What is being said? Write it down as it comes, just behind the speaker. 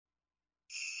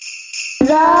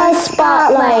The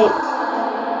Spotlight.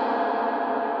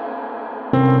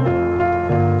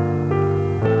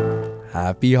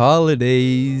 Happy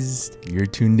holidays! You're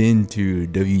tuned in to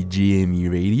WGME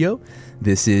Radio.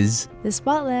 This is The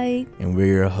Spotlight. And we're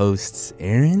your hosts,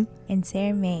 Aaron And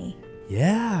Sarah May.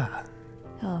 Yeah.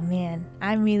 Oh man,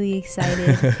 I'm really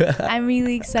excited. I'm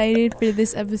really excited for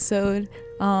this episode.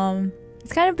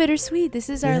 It's kind of bittersweet. This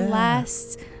is our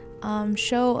last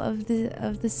show of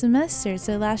the semester. It's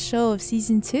the last show of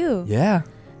season 2. Yeah.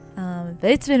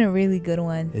 But it's been a really good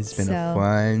one. It's been a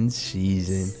fun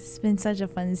season. It's been such a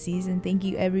fun season. Thank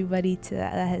you everybody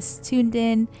that has tuned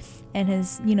in and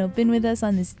has, been with us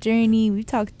on this journey. We've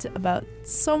talked about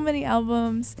so many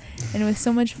albums and it was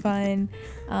so much fun.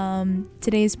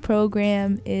 Today's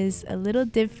program is a little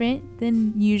different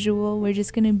than usual. We're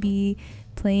just going to be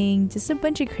playing just a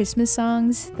bunch of Christmas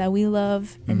songs that we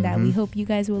love and that we hope you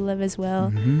guys will love as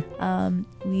well.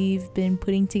 We've been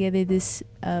putting together this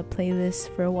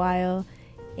playlist for a while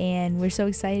and we're so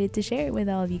excited to share it with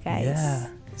all of you guys. Yeah,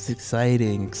 it's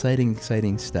exciting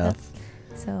stuff.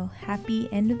 So happy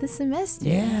end of the semester.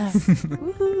 Yeah.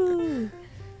 Woohoo.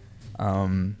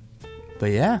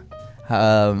 But yeah,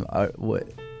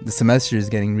 the semester is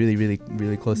getting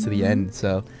really close to the end.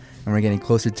 So, and we're getting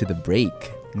closer to the break,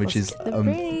 which is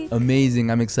amazing.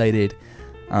 I'm excited.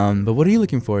 But what are you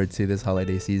looking forward to this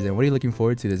holiday season? What are you looking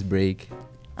forward to this break?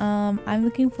 I'm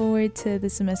looking forward to the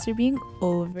semester being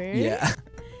over. Yeah.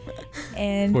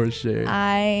 And for sure.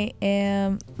 I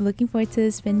am looking forward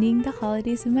to spending the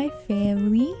holidays with my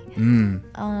family.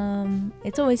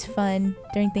 It's always fun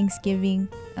during Thanksgiving.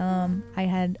 I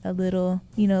had a little,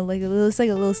 it's like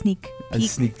a little sneak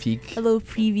peek, a little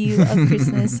preview of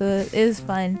Christmas. So it was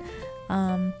fun.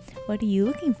 What are you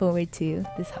looking forward to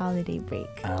this holiday break?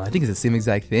 I think it's the same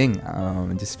exact thing.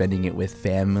 Just spending it with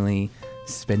family,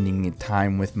 spending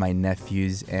time with my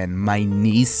nephews and my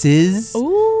nieces.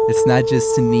 Ooh. It's not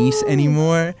just a niece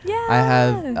anymore. Yeah. I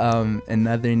have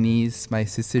another niece. My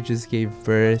sister just gave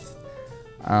birth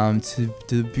to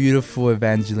the beautiful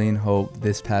Evangeline Hope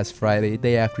this past Friday,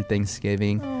 day after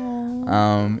Thanksgiving.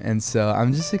 And so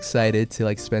I'm just excited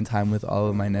to spend time with all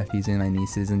of my nephews and my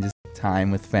nieces and just time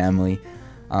with family.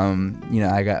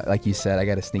 I got, like you said, I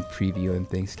got a sneak preview in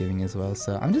Thanksgiving as well.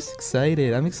 So I'm just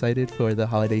excited. I'm excited for the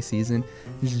holiday season,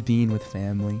 just being with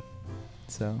family.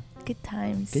 So Good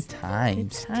times.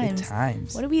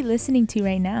 What are we listening to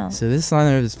right now? So this song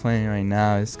that is playing right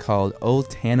now is called Old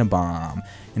Tannenbaum,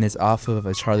 and it's off of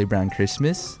a Charlie Brown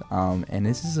Christmas. And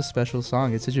this is a special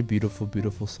song. It's such a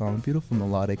beautiful song, beautiful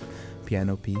melodic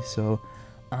piano piece. So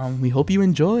we hope you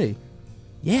enjoy.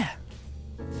 Yeah.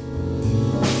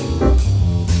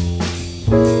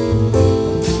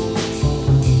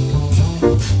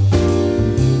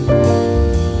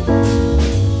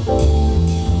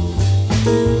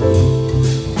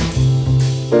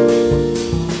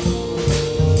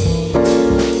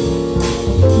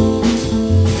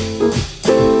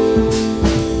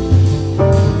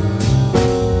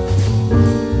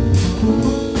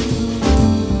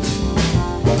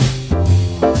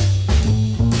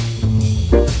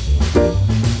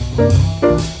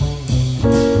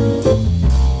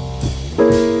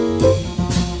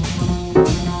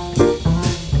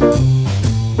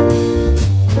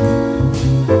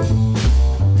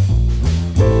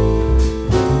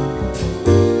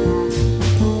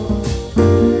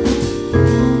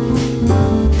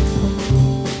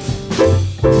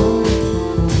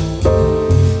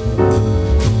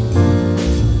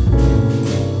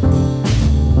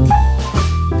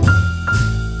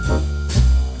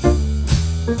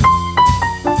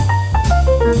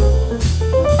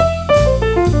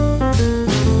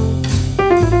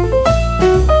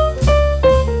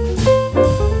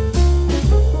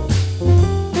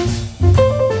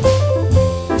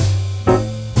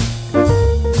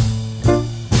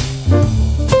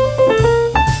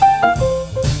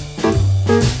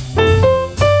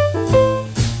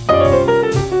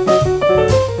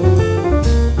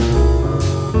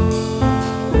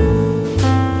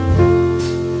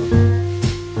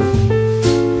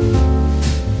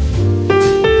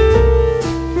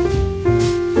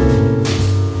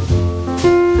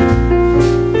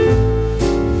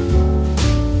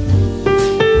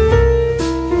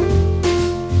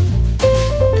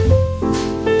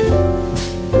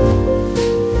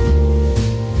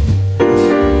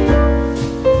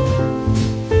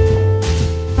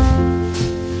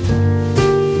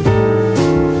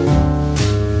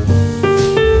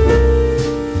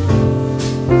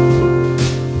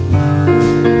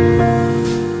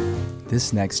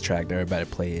 This next track that we're about to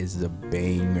play is a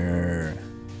banger.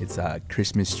 It's a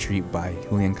Christmas Tree by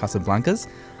Julian Casablancas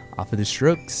off of The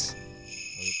Strokes.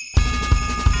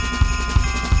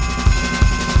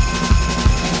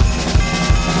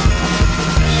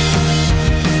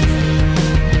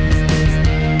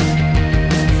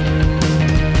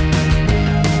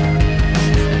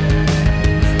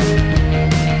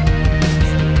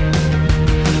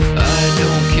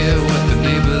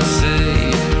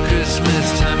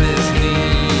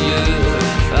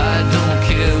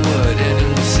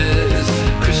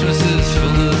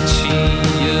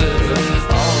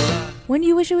 When do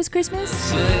you wish it was Christmas?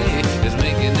 Sleigh is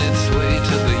making its way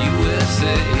to the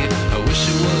USA. I wish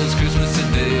it was Christmas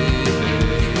today.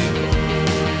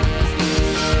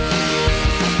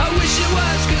 I wish it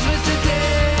was Christmas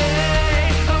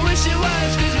today. I wish it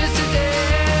was Christmas today.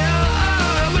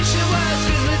 Oh, I wish it was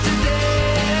Christmas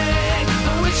today.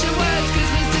 I wish it was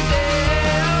Christmas today.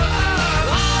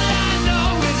 Oh, all I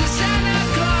know is a Santa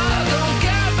Claus. Don't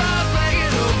care about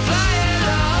bragging or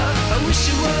flying off. I wish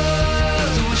it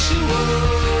was, I wish it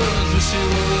was, wish it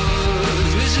was,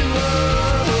 wish it was.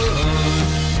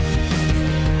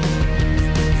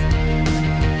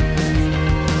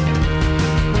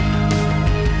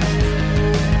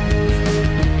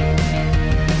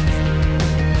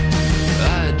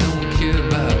 I don't care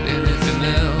about anything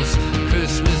else.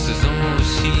 Christmas is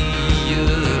almost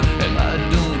here, and I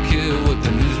don't care what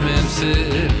the newsman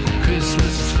said.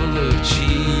 Christmas is full of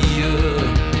cheer.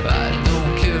 I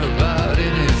don't care about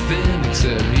anything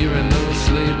except hearing those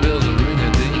sleigh bells ring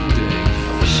a ding ding.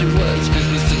 I wish it was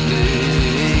Christmas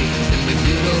today in the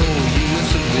good old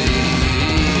US of A.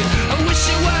 I wish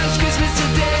it was Christmas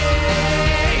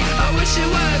today. I wish it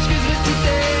was Christmas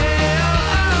today.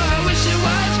 Oh, I wish it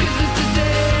was Christmas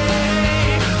today.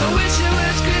 I wish it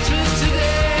was Christmas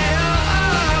today.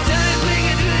 Oh, Santa's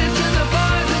bringing goodies to the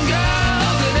boys and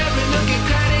girls and every nook and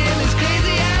cranny in this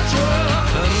crazy ass world.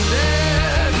 I want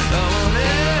it, I want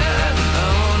it, I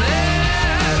want it,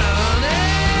 I want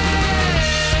it.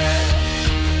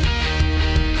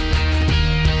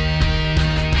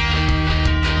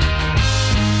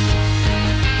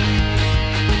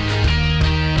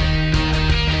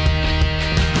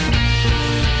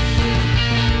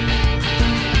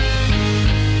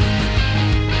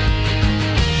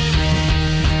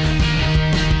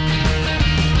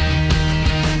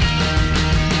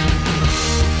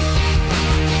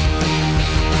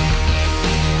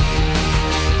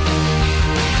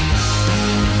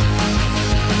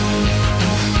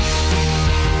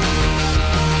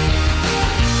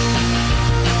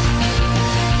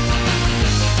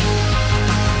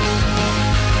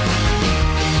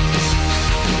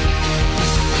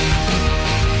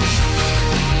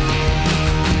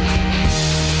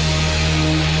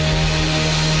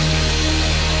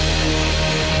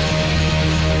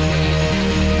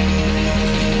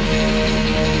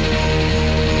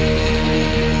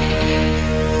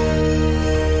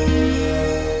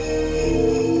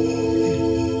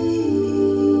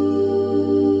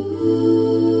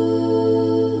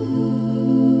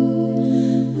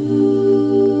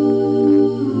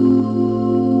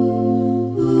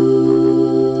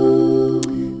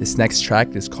 This next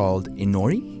track is called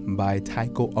Inori by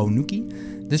Taiko Onuki.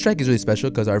 This track is really special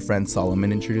because our friend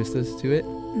Solomon introduced us to it.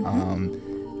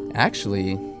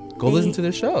 Actually, go listen to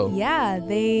their show. Yeah,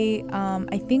 they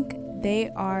I think they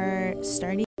are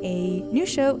starting a new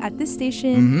show at this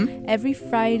station every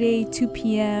Friday 2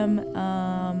 p.m.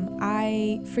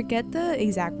 I forget the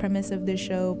exact premise of the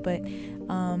show, but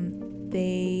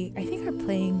they I think are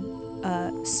playing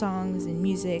songs and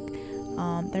music.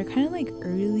 They're kind of like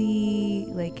early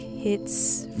like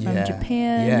hits from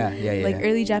Japan. Like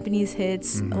early Japanese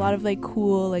hits, a lot of like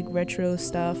cool like retro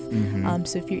stuff.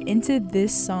 So if you're into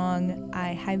this song,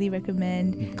 I highly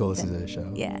recommend Go listen to the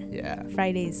show. Yeah.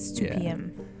 Fridays 2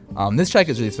 p.m. This track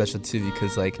is really special too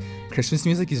because like Christmas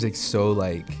music is like so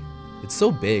like it's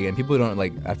so big and people don't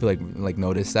like I feel like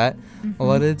notice that a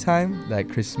lot of the time that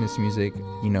Christmas music,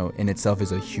 you know, in itself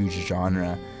is a huge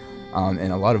genre.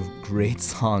 And a lot of great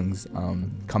songs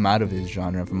come out of this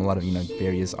genre from a lot of, you know,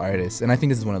 various artists. And I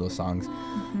think this is one of those songs.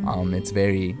 It's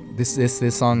very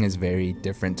this song is very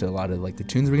different to a lot of like the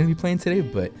tunes we're gonna be playing today,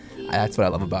 but that's what I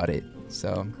love about it.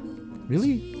 So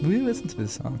really listen to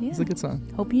this song. It's a good song.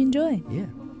 Hope you enjoy. Yeah.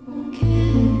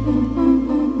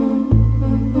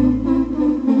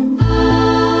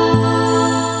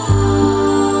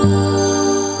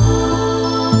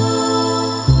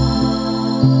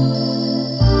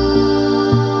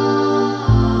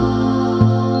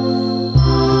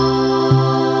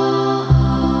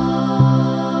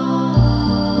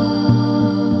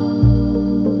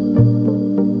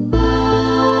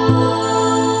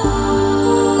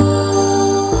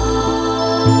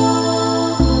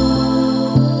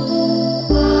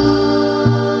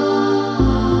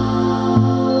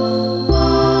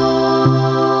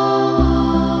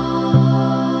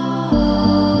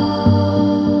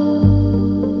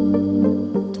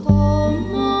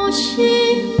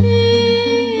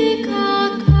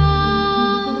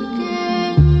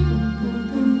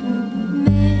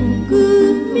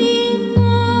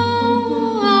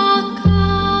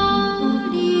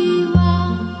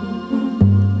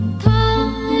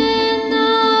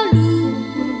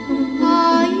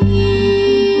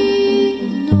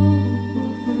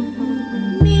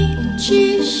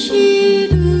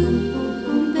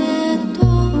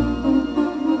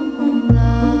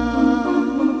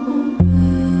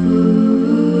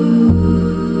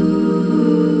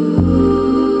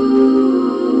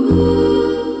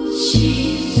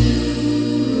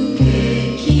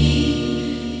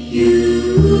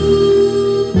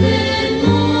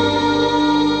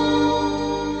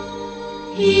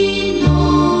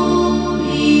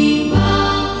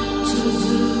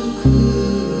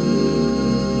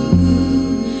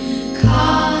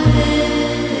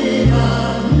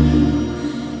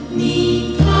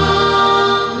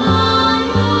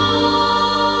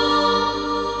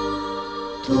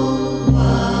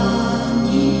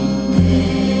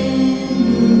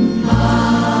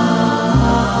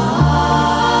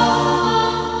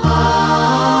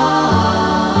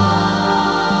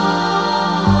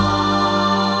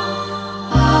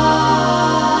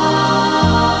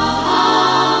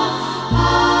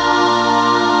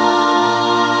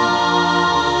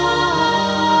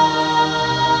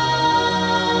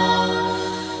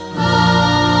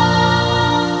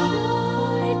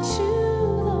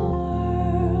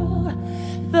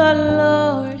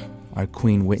 Our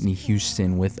Queen Whitney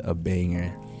Houston with a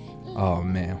banger. Oh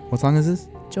man, what song is this?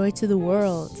 Joy to the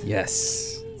World.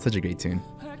 Yes, such a great tune.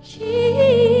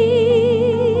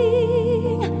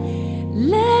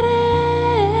 Let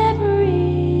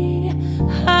every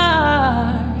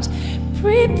heart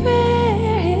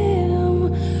prepare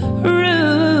him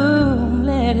room.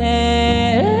 Let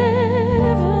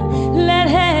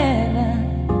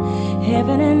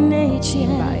heaven and nature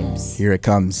Vibes. Here it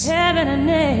comes. heaven and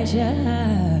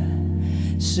nature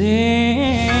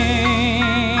sing.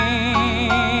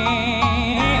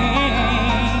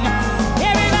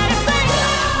 Everybody sing.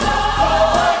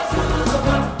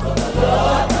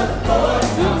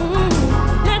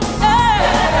 Let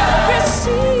earth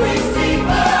receive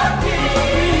our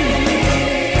King.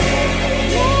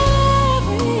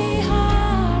 Every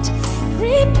heart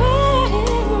prepare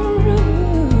him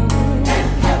room.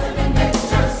 Heaven and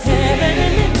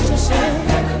nature sing.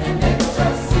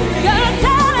 God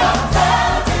tell it.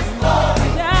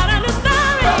 Shout in the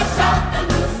story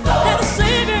that the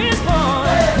Savior is born.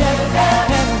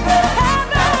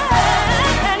 Heaven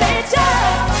and nature.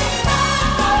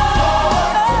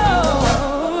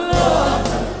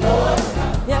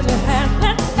 Yeah, to have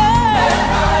that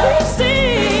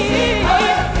receive.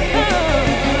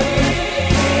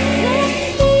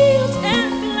 Fields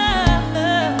and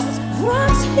flowers,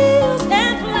 rocks, hills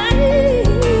and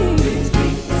plains.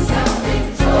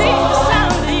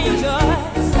 Sounding joy.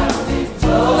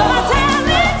 Lord, tell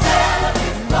it.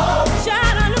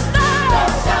 Shout on the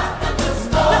stars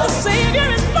that the Savior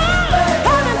is born.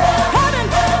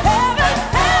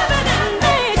 Heaven and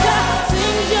nature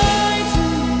sing joy to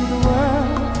the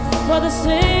world, for the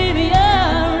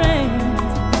Savior reigns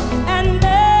and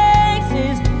makes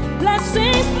His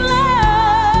blessings flow.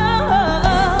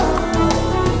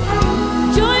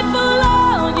 Joyful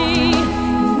all ye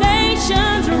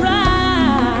nations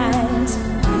rise,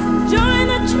 join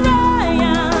the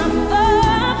triumph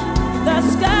of the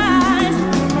skies.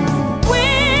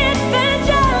 With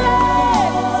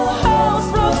angelic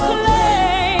hosts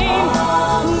proclaim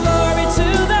glory to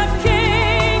the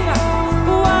King,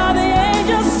 while the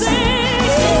angels sing.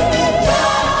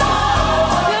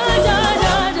 Joy, joy,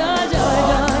 joy, joy, joy,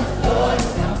 joy.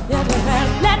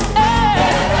 Let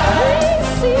earth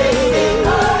receive.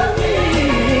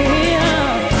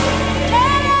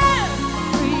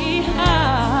 Every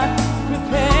heart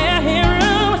prepare him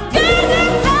room.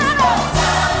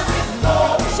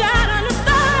 Shout on the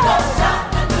stars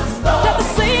that the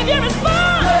Savior is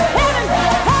born.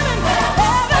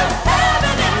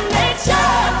 Heaven and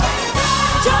nature.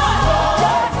 Joy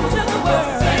to the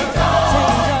world. Sing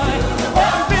joy.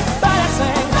 Everybody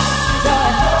sing joy,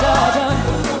 joy, joy.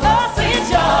 Oh, sing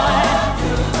joy.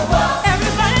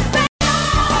 Everybody sing joy.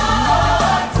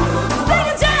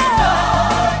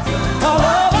 All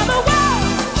over the world.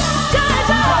 Joy,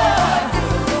 joy.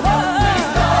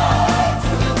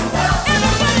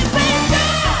 Everybody sing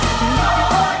joy.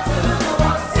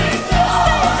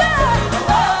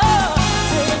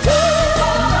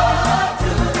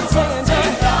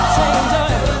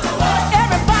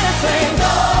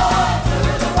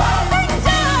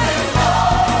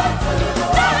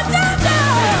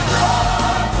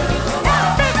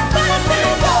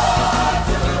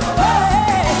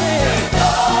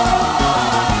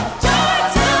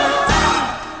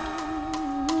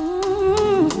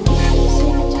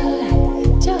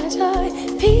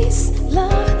 Peace,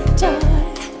 love, joy.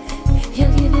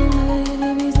 He'll give you love, give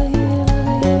you peace, he'll give you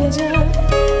love, give you joy.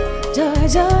 Joy,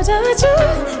 joy, joy,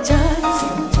 joy,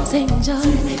 joy. Sing joy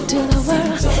to the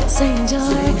world. Sing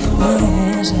joy.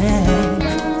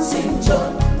 Sing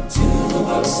joy to the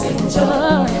world. Sing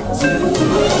joy.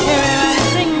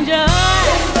 Everybody sing joy.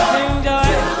 Sing joy. Sing joy.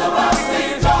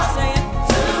 Sing it.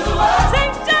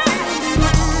 Sing joy.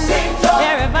 Sing joy.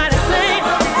 Everybody sing.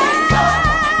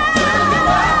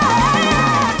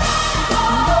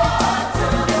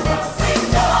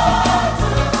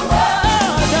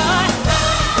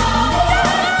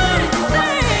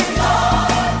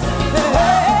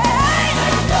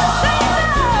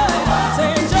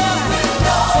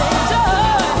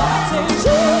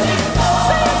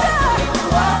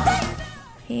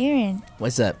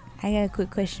 What's up? I got a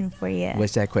quick question for you.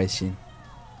 What's that question?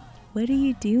 What are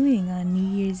you doing on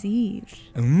New Year's Eve?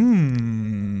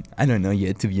 I don't know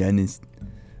yet, to be honest.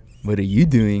 What are you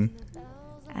doing?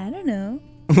 I don't know.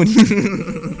 What do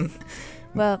you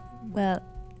Well,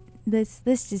 let's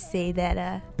just say that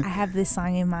I have this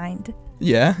song in mind.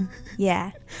 Yeah?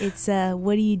 Yeah, it's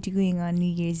 "What Are You Doing on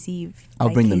New Year's Eve?" I'll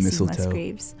by bring the Casey mistletoe.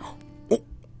 Musgraves.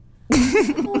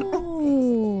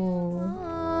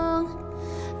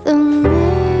 The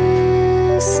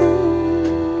missing.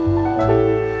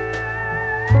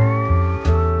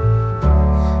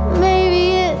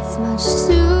 Maybe it's much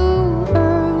too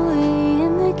early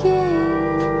in the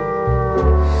game.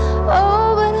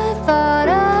 Oh, but I thought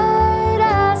I'd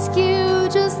ask you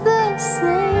just the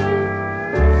same.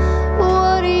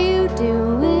 What are you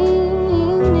doing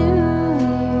New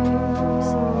Year's?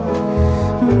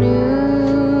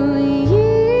 New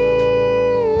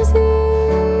Year's Eve.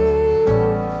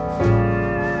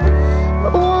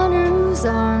 Wonder whose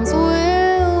arms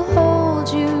will hold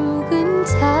you good and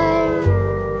tight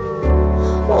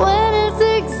when it's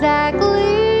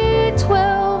exactly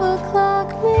 12 o'clock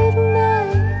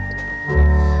midnight,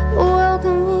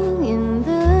 welcoming in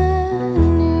the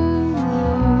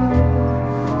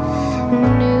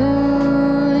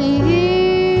new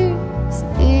Year's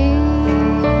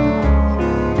Eve.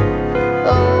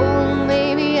 Oh,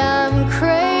 maybe I'm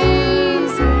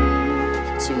crazy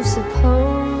to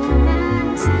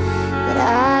suppose that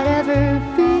I'd ever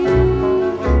be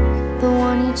the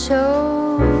one you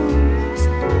chose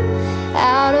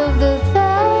out of the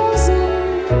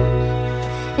thousand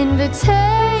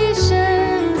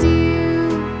invitations you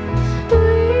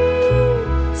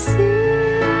received.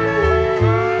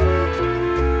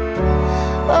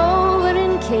 Oh, but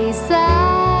in case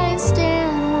I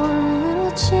stand one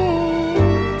little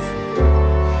chance,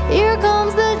 here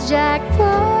comes the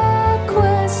jackpot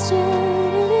question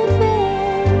in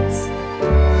advance.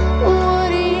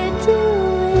 What are you doing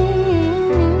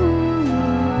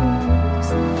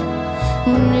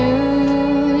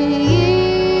New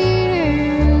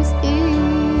Year's Eve?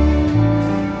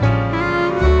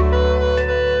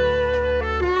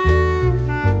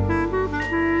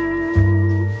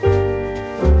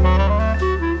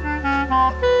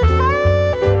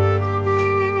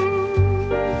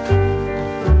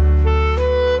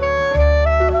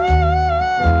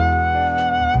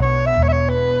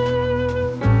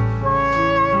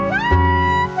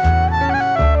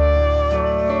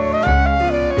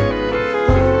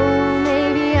 Oh,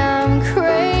 maybe I'm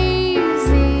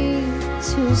crazy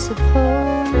to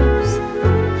suppose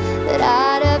that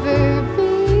I'd ever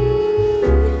be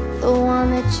the one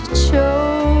that you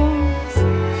chose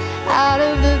out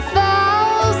of the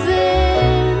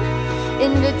thousand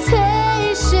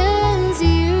invitations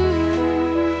you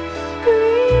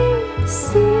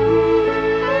received.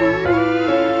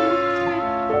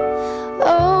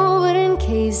 Oh, but in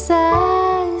case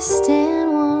I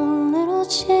stand one little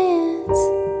chance,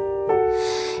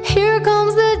 here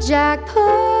comes the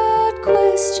jackpot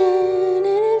question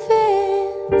in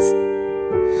advance.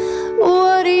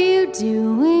 What are you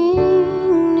doing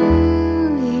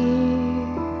New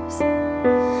Year's?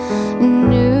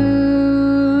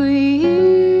 New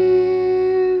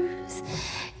Year's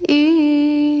Eve.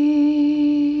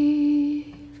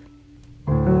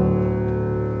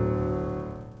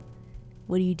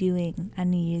 What are you doing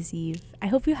on New Year's Eve? I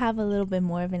hope you have a little bit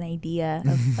more of an idea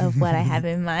of what I have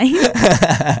in mind.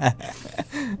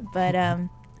 But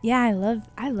yeah, I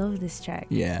love this track.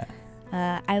 Yeah.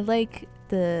 I like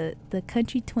the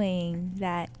country twang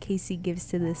that Casey gives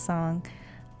to this song.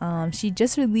 She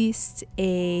just released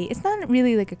it's not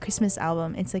really like a Christmas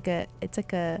album. It's like a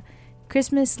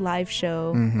Christmas live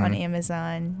show on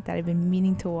Amazon that I've been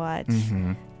meaning to watch.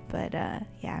 But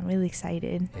yeah, I'm really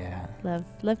excited. Yeah.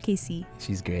 Love Casey.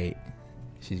 She's great.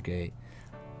 She's great.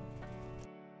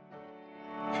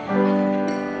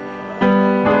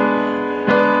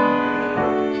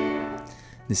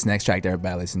 This next track that we're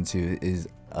about to listen to is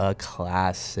a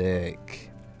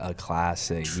classic. A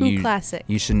classic. True classic.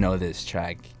 You should know this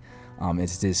track.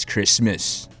 It's This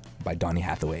Christmas by Donny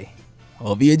Hathaway.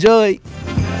 Hope you enjoy.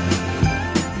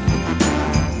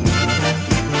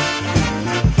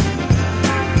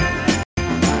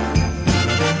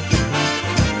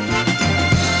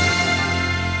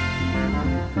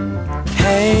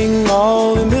 Hang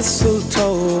all the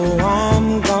mistletoe,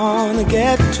 I'm gonna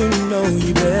get to know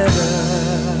you better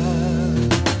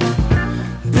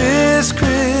this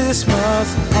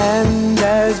Christmas. And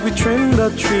as we trim the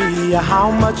tree, how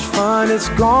much fun it's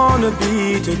gonna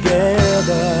be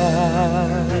together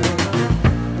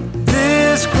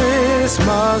this This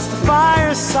Christmas the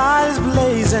fireside is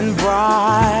blazing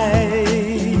bright.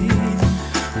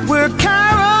 We're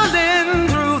caroling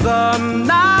through the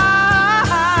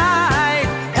night,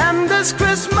 and this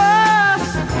Christmas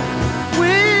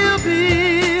will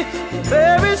be a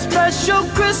very special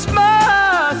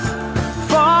Christmas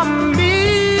for me.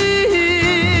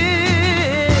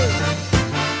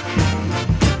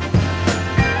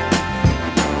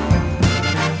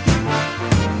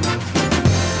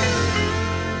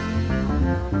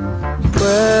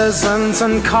 Presents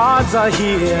and cards are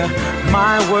here.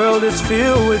 My world is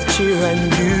filled with cheer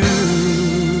and you.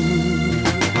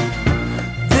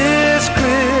 This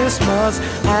Christmas,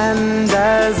 and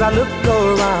as I look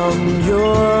around,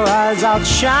 your eyes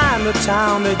outshine the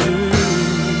town they do.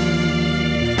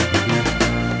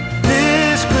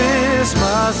 This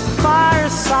Christmas, the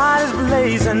fireside is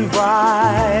blazing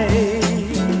bright.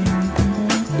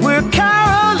 We're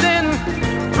caroling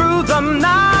through the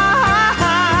night.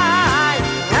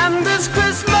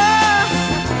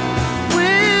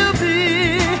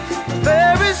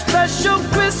 Special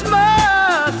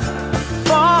Christmas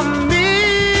for me,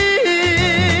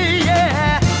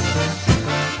 yeah.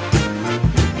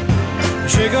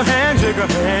 Shake a hand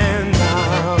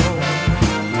now.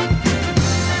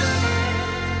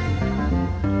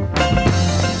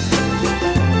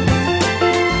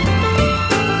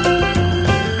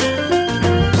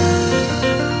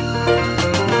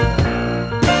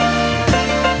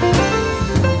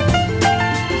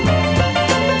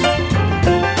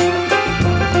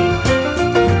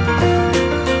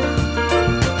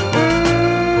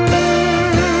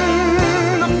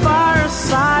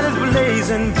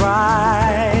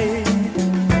 Bright.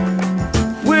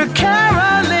 We're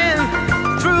caroling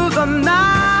through the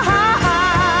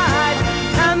night,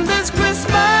 and this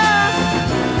Christmas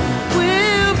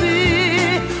will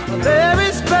be a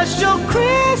very special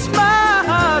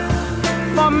Christmas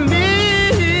for me,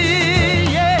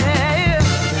 yeah.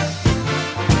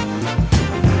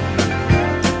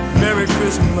 Merry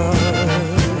Christmas.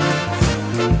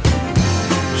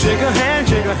 Shake a hand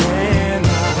now.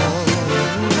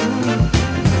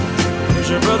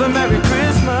 Your brother, Merry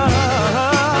Christmas,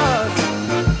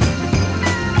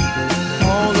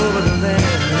 all over the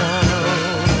land now.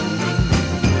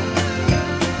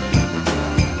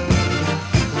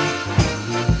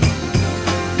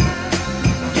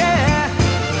 Yeah,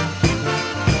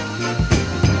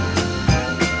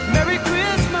 Merry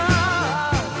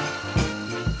Christmas,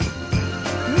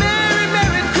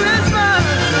 Merry Christmas.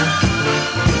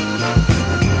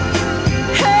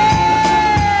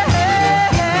 Hey, hey,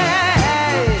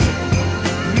 hey.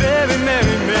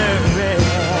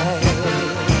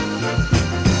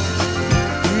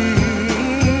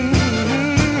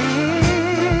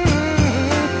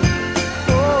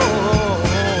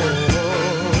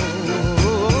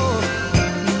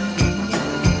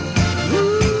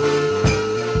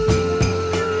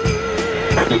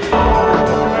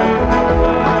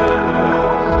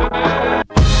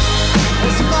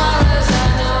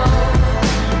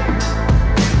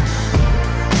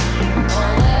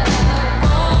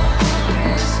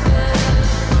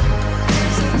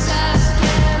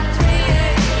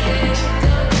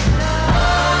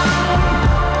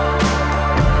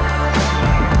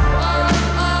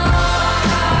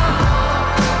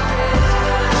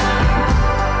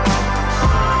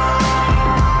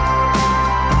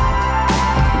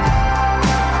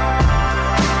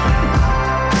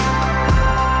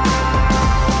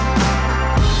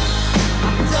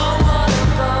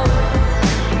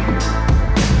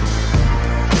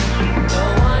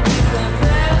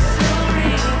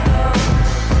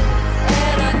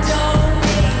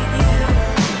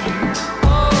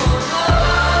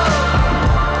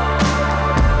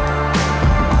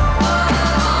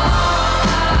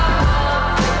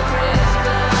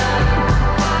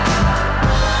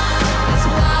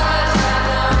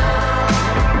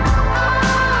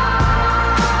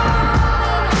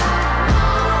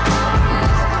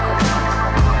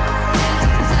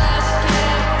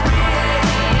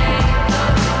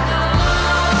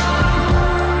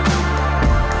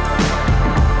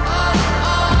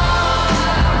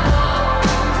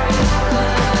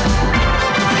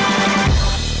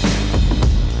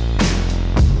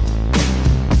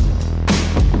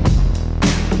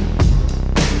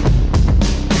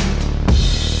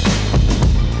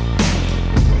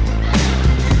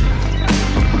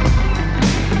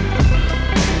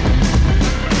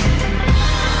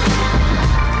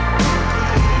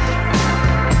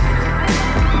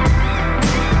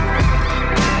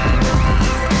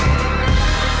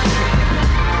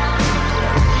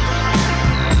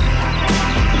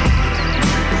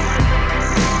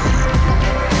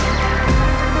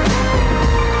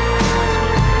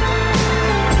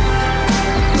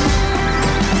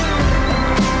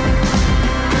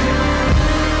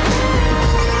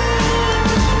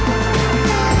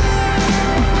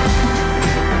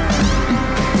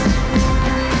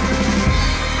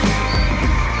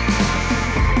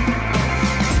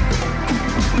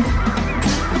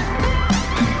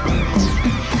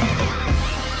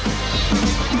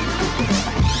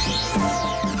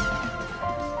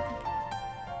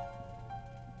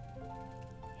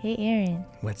 Hey, Aaron.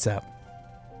 What's up?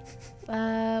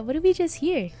 What did we just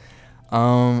hear?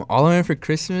 All I want for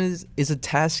Christmas is a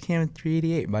Tascam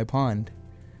 388 by Pond.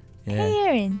 Yeah. Hey,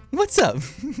 Aaron. What's up?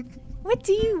 What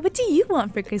do you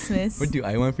want for Christmas? What do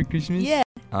I want for Christmas? Yeah.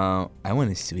 I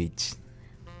want a Switch.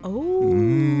 Oh.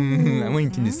 I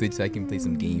want Nintendo Switch so I can play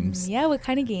some games. Yeah, what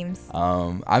kind of games?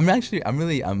 I'm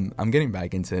getting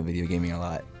back into video gaming a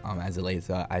lot as of late,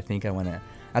 so I think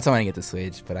that's why I want to get the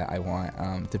Switch, but I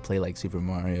want to play like Super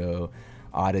Mario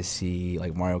Odyssey,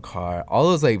 like Mario Kart, all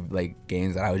those like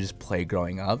games that I would just play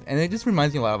growing up. And it just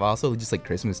reminds me a lot of also just like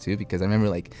Christmas too, because I remember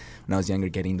like when I was younger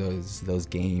getting those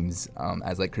games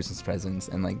as like Christmas presents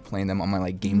and like playing them on my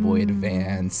like Game Boy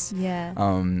Advance. Yeah.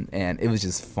 And it was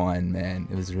just fun, man.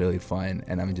 It was really fun.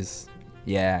 And I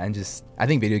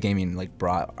think video gaming like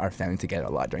brought our family together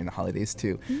a lot during the holidays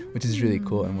too, which is really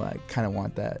cool, and I kind of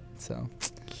want that. So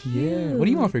yeah. What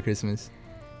do you want for Christmas?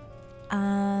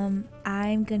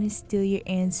 I'm gonna steal your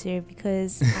answer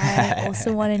because I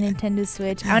also want a Nintendo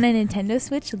Switch. I want a Nintendo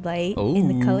Switch Lite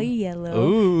in the color yellow.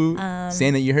 Ooh.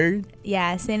 Saying that you heard?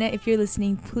 Yeah, Santa, if you're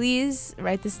listening, please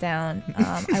write this down.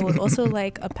 I would also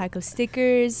like a pack of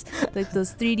stickers, like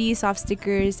those 3D soft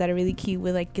stickers that are really cute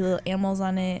with like little animals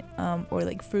on it, or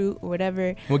like fruit or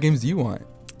whatever. What games do you want?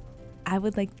 I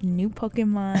would like the new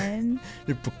Pokemon.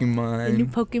 Your Pokemon. The new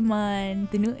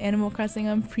Pokemon. The new Animal Crossing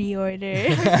on pre-order.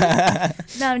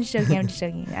 No, I'm just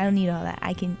joking. I don't need all that.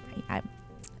 I'm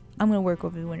gonna work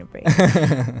over the winter break.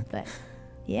 But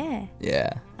yeah.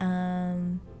 Yeah.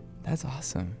 That's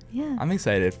awesome. Yeah. I'm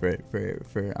excited for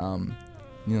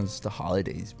just the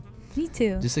holidays. Me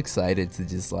too. Just excited to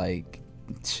just like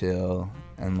chill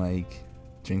and like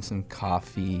drink some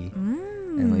coffee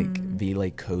and like be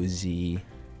like cozy.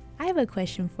 I have a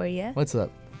question for you. What's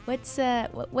up? What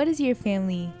does your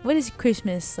family? What does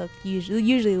Christmas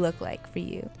usually look like for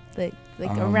you? Like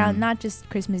around not just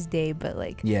Christmas Day, but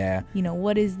like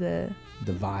what is the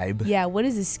vibe? Yeah, what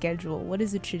is the schedule? What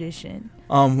is the tradition?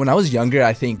 When I was younger,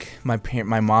 I think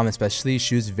my mom especially,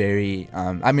 she was very.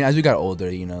 As we got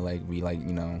older, my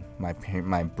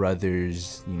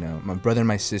brothers, my brother and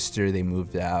my sister, they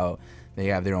moved out. They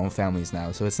have their own families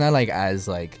now, so it's not like as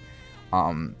like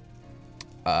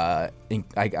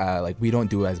we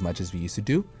don't do as much as we used to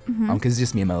do, because it's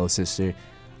just me and my little sister.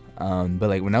 But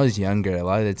like when I was younger, a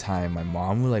lot of the time my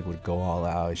mom would go all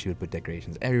out. She would put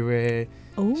decorations everywhere.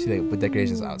 She put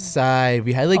decorations outside.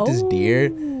 We had this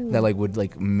deer that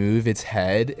would move its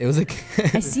head. It was like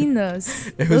I've seen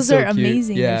those. Those so are cute.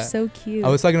 amazing. Yeah. They're so cute. I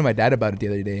was talking to my dad about it the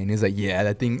other day, and he was like, "Yeah,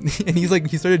 that thing." And he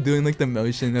started doing the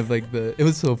motion of it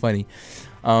was so funny.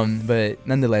 But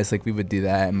nonetheless, we would do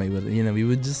that, and we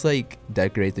would just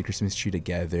decorate the Christmas tree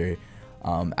together.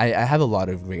 I have a lot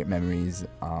of great memories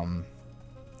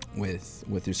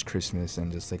with this Christmas,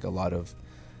 and just a lot of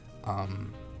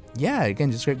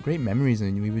just great memories.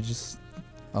 And we would just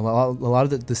a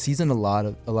lot of the season, a lot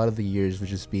of the years would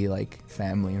just be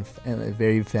family and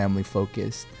very family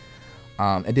focused.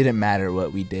 It didn't matter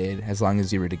what we did as long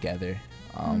as we were together.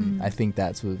 I think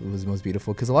that's what was most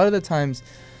beautiful, because a lot of the times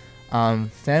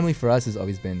family for us has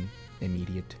always been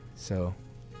immediate. So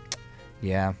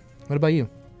yeah. What about you?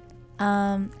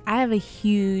 I have a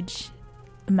huge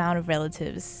amount of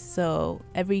relatives, so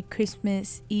every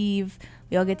Christmas Eve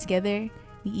we all get together,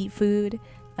 we eat food.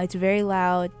 It's very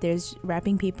loud, there's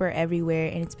wrapping paper everywhere,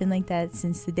 and it's been like that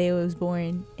since the day I was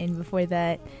born. And before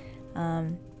that,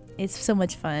 it's so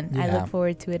much fun. I look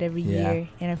forward to it every year,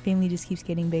 and our family just keeps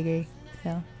getting bigger.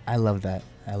 So I love that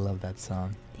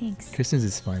song. Thanks. Christmas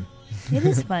is fun. It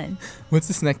is fun. What's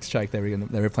this next track that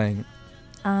we're playing?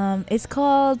 It's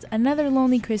called Another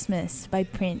Lonely Christmas by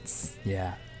Prince.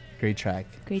 Yeah, great track.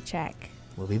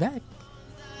 We'll be back.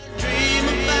 Dream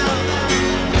about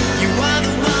you are the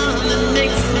one that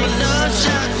makes me love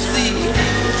shine to see.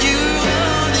 You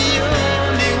are the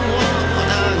only one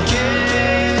I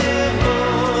care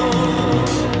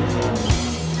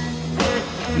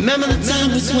for. Remember the time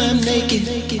we swam naked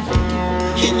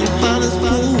in your father's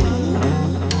pool?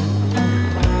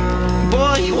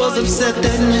 Boy, he was upset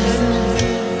that night.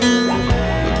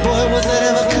 Boy, was that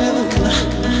ever cool.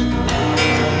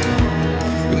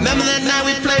 Remember that night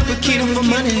we played for Kingdom for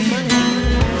money,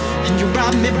 and you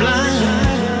robbed me blind.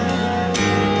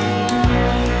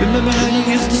 Remember how you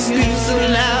used to speak so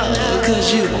loud,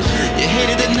 cause you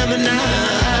hated the number 9.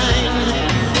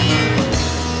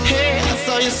 Hey, I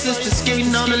saw your sister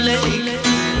skating on the lake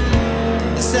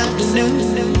this afternoon.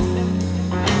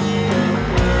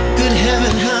 Good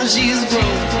heaven, how she's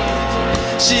broke.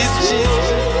 She's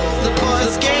the boy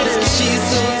skater, she's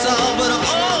so tall, but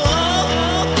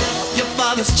your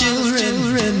father's children.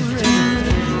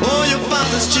 Oh, your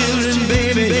father's children,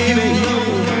 baby.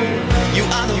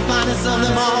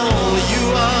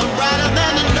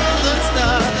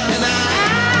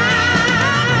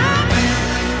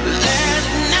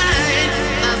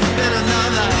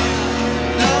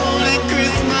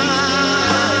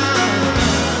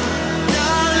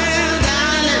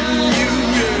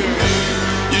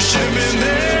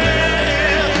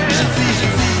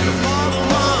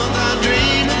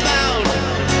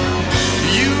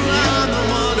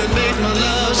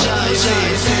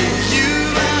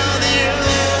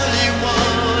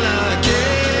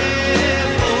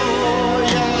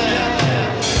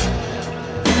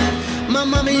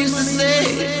 my mama used to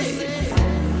say,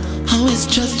 always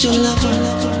trust your lover.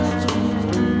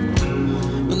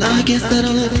 Well, I guess that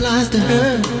only applies to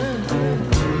her.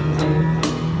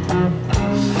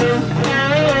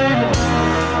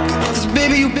 Cause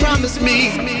baby, you promised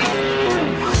me.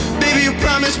 Baby, you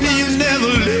promised me you'd never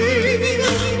leave.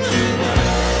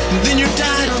 And then you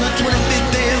died on the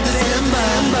 25th day of December.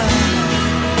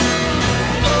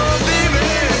 Oh, baby,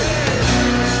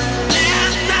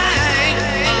 last night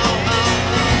I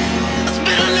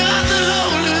spent another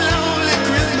lonely, lonely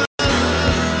Christmas.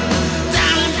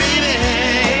 Darling, baby,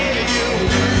 you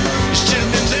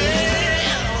should've been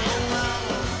there.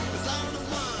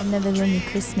 Another Lonely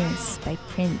Christmas by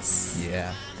Prince.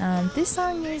 Yeah. This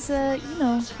song is a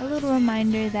little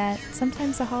reminder that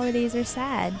sometimes the holidays are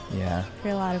sad Yeah. for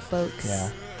a lot of folks. Yeah.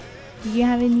 Do you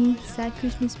have any sad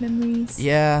Christmas memories?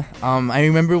 Yeah. I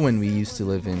remember when we used to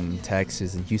live in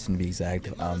Texas, in Houston to be exact.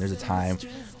 There's a time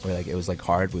where like it was like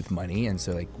hard with money, and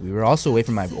so like we were also away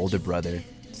from my older brother,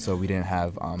 so we didn't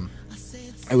have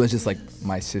it was just like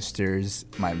my sisters,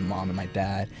 my mom, and my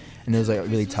dad, and it was like a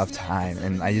really tough time.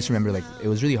 And I just remember like it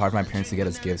was really hard for my parents to get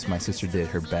us gifts. My sister did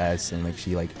her best, and like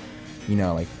she like,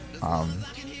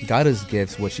 got us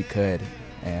gifts what she could,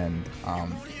 and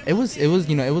it was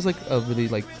like a really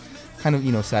like kind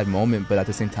of sad moment, but at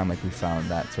the same time like we found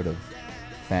that sort of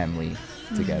family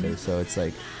together. So it's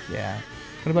like, yeah.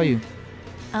 What about you?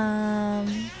 I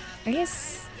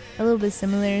guess a little bit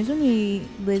similar. It was when we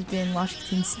lived in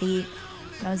Washington State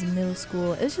when I was in middle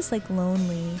school. It was just like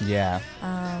lonely. Yeah.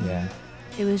 Yeah.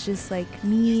 It was just like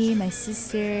me, my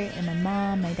sister, and my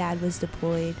mom. My dad was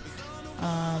deployed.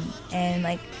 And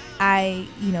like I,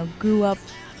 grew up,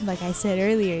 like I said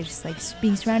earlier, just like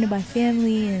being surrounded by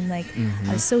family, and like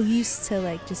I was so used to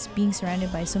like just being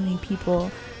surrounded by so many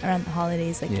people around the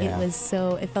holidays. Like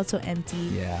it felt so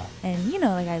empty. Yeah. And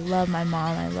like I love my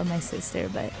mom, I love my sister,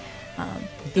 but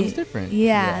it was different.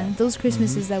 Yeah, those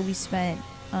Christmases that we spent,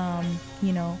 on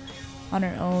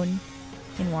our own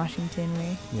in Washington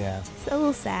were just a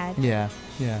little sad. Yeah.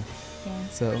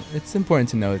 So it's important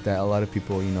to note that a lot of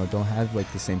people, don't have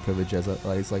like the same privilege as that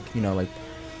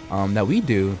we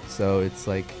do. So it's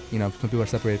like, some people are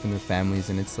separated from their families,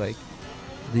 and it's like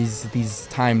these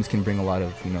times can bring a lot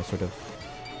of, sort of,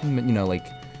 like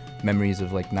memories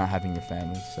of like not having your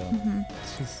family. So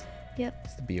it's just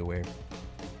to be aware.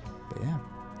 But yeah.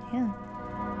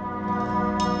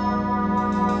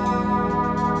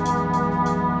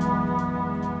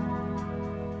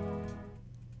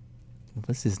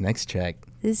 What's this next track?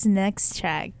 This next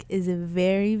track is a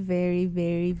very, very,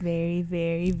 very, very,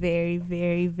 very, very,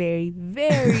 very, very,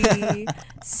 very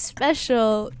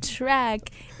special track.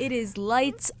 It is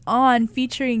Lights On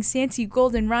featuring Santi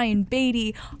Gold and Ryan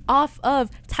Beatty off of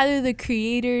Tyler the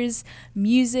Creator's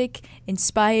music,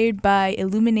 inspired by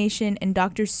Illumination and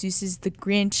Dr. Seuss's The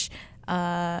Grinch.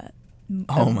 Oh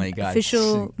my gosh.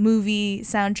 Official movie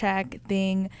soundtrack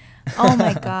thing. Oh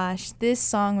my gosh, this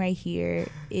song right here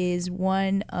is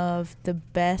one of the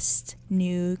best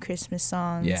new Christmas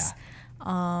songs. Yeah.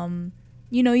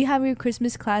 You have your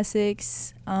Christmas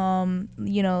classics.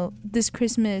 This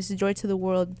Christmas, Joy to the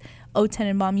World, O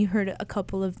Tenenbaum, you heard a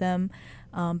couple of them.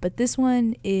 But this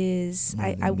one is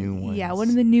one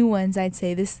of the new ones, I'd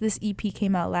say. This EP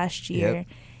came out last year. Yep.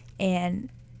 And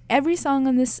every song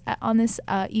on this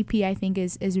EP I think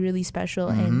is really special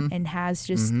and has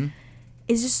just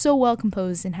is just so well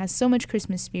composed and has so much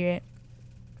Christmas spirit.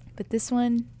 But this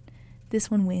one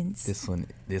wins. This one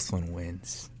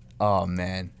wins. Oh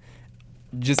man.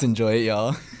 Just enjoy it,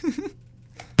 y'all.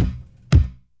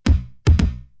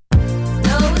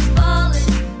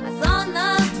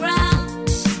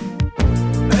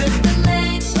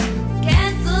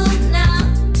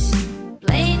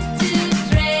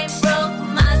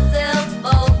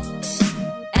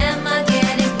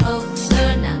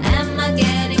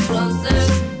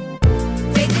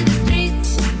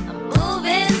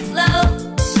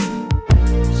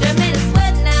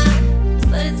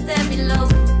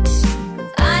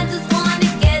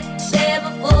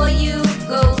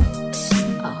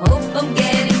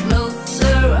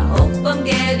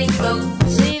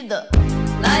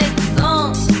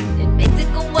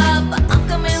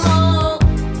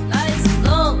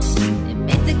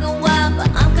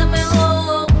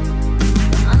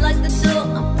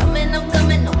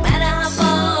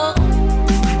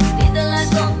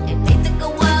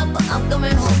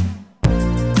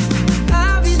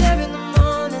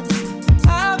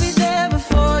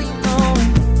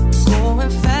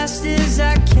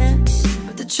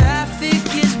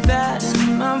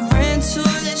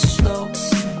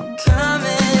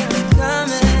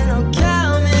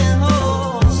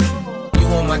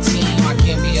 my team, I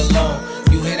can't be alone.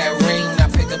 hear that ring, I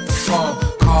pick up the phone.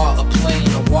 Call a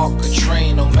plane, or walk a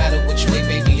train. No matter which way,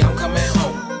 baby, I'm coming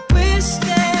home. We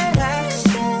stayed at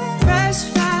press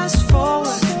fast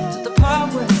forward to the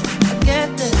part where I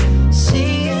get there,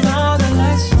 seeing all the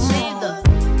lights. See the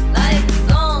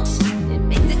lights on. It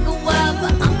may take a while,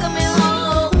 but I'm coming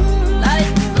home.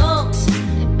 Lights on.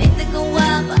 It may take a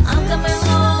while, but I'm coming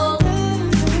home.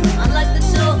 Unlike the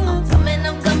door, I'm coming,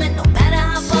 no matter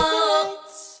how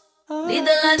far. Leave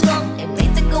the lights on. It may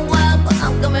take a while, but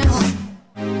I'm coming home.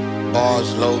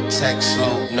 Bars low, text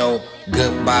slow, no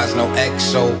goodbyes, no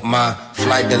exo. My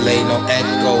flight delay, no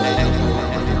echo.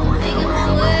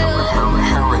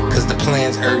 Cause the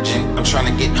plan's urgent. I'm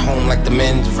trying to get home like the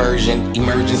men's version.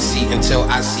 Emergency until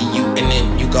I see you, and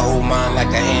then you can hold mine like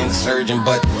a hand surgeon.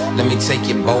 But let me take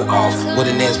your bow off with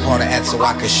a nails part of that so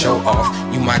I can show off.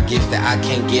 You my gift that I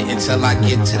can't get until I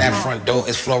get to that front door.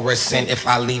 It's fluorescent if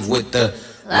I leave with the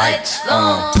lights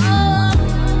on.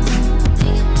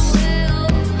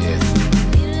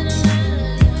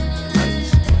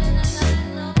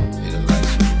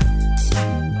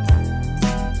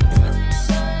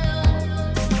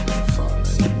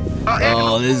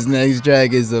 Oh, this next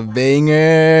track is a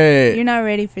banger. You're not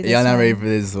ready for this. Y'all not one. ready for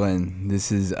this one.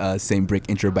 This is Same Brick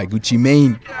intro by Gucci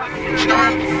Mane.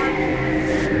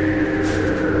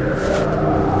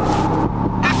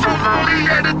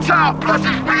 At the top, plus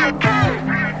it's real good.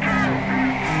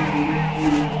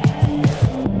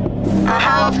 A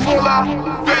house full of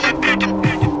really picking.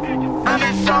 I'm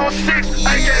in zone 6,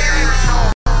 aka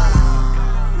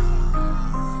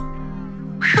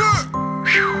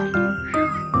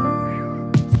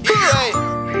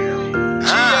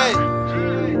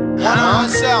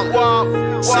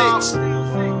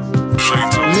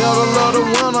Middle of the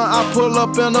winter, I pull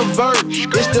up in a vert.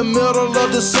 It's the middle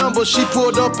of December, she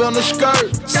pulled up in a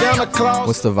skirt. Santa Claus.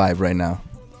 What's the vibe right now?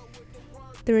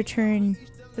 The Return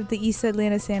of the East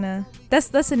Atlanta Santa. That's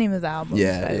the name of the album.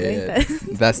 Yeah, by the way. yeah.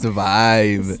 That's the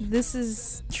vibe. This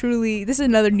is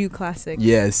another new classic.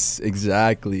 Yes,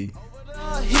 exactly.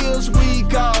 Here's we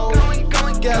go.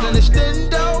 Got an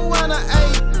extendo and an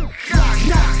 8.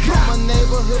 I'm a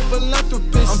neighborhood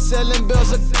philanthropist. I'm selling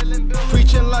bills,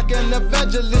 preaching like an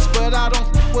evangelist, but I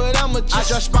don't with amateurs. I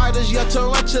got spiders, yeah,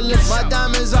 tarantulas. My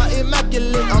diamonds are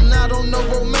immaculate. I'm not on no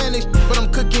romantic, but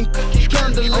I'm cooking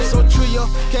candlelit. I'm so trio,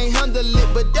 can't handle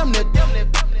it, but damn.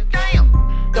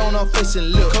 Don't I'm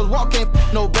facing lip, cause walk ain't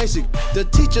no basic. The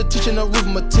teacher teaching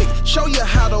arithmetic, show you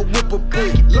how to whip a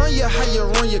brick, learn you how you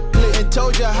run your clip, and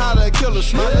told you how to kill a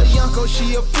snake. My little Yanko,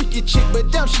 she a freaky chick,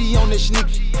 but damn she on this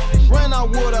sneak. Ran out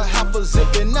with a half a zip,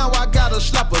 and now I gotta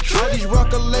slap a trick. These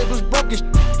record labels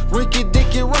broken, Ricky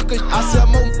Dicky Ruckers. I sell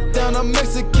more than a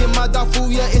Mexican, my dog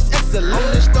food, yeah, it's excellent.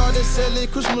 I just started selling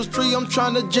Christmas tree, I'm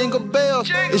trying to jingle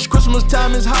bells. It's Christmas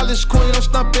time, it's Hollis Queen, I'm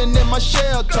stomping in my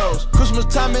shell toes. Christmas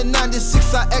time in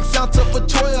 96, I X out to for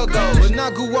 12 goals. But now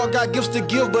Guwar got gifts to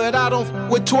give, but I don't f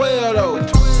with 12 though.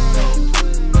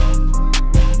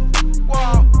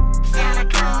 Santa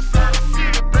Claus, Santa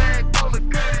see the bag full of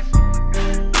goodies.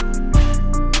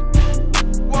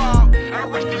 Wow, I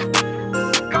wish this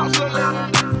goes a little.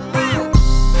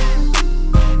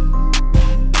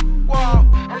 Wow,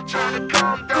 I'm trying to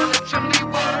calm down the chimney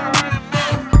water.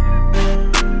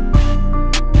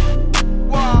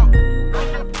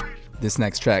 This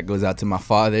next track goes out to my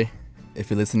father. If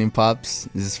you're listening, Pops,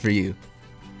 this is for you.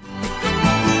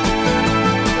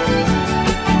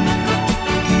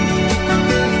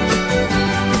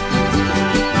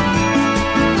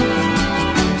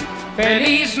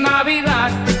 Feliz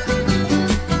Navidad,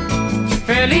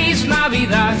 Feliz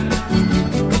Navidad,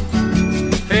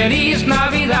 Feliz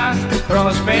Navidad,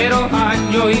 próspero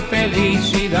año y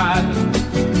felicidad.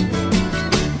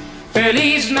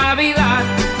 Feliz Navidad,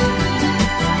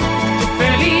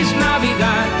 Feliz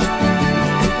Navidad,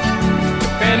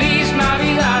 Feliz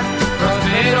Navidad,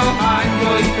 próspero año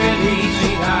y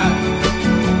felicidad.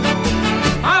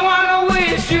 I wanna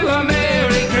wish you a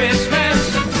Merry Christmas.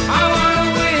 I wanna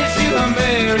wish you a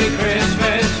Merry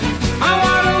Christmas. I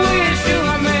wanna wish you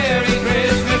a Merry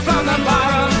Christmas from the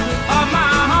bottom of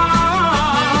my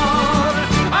heart.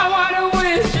 I wanna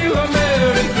wish you a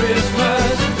Merry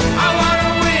Christmas. I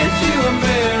wanna wish you a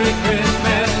Merry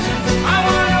Christmas.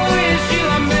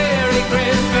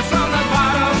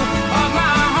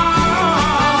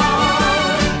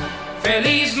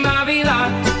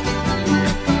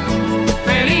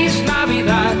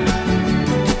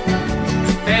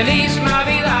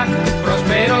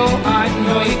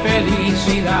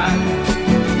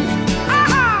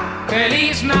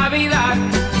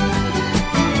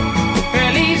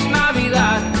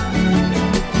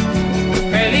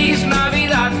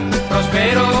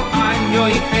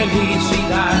 y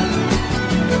felicidad.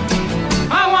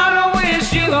 I wanna wish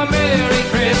you a Merry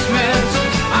Christmas.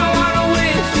 I wanna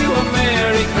wish you a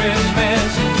Merry Christmas.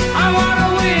 I wanna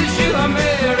wish you a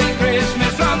Merry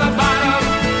Christmas from the bottom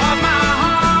of my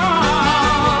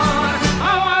heart.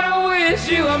 I wanna wish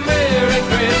you a Merry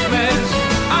Christmas.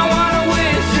 I wanna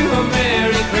wish you a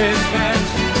Merry Christmas.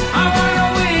 I wanna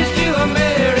wish you a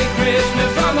Merry Christmas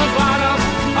from the bottom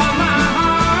of my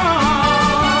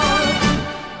heart.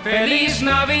 Feliz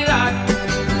Navidad.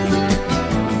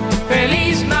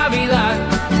 Feliz Navidad.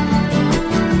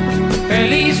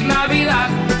 Feliz Navidad.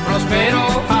 Prospero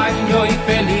año y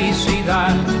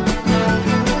felicidad.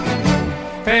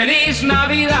 Feliz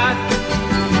Navidad.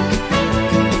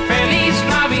 Feliz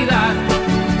Navidad.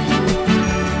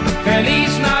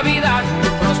 Feliz Navidad.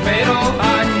 Prospero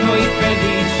año y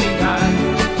felicidad.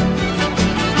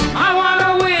 I wanna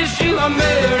wish you a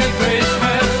Merry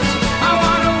Christmas. I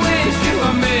wanna wish you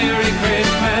a Merry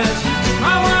Christmas.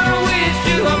 I wanna wish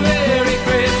you a Merry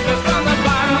Christmas.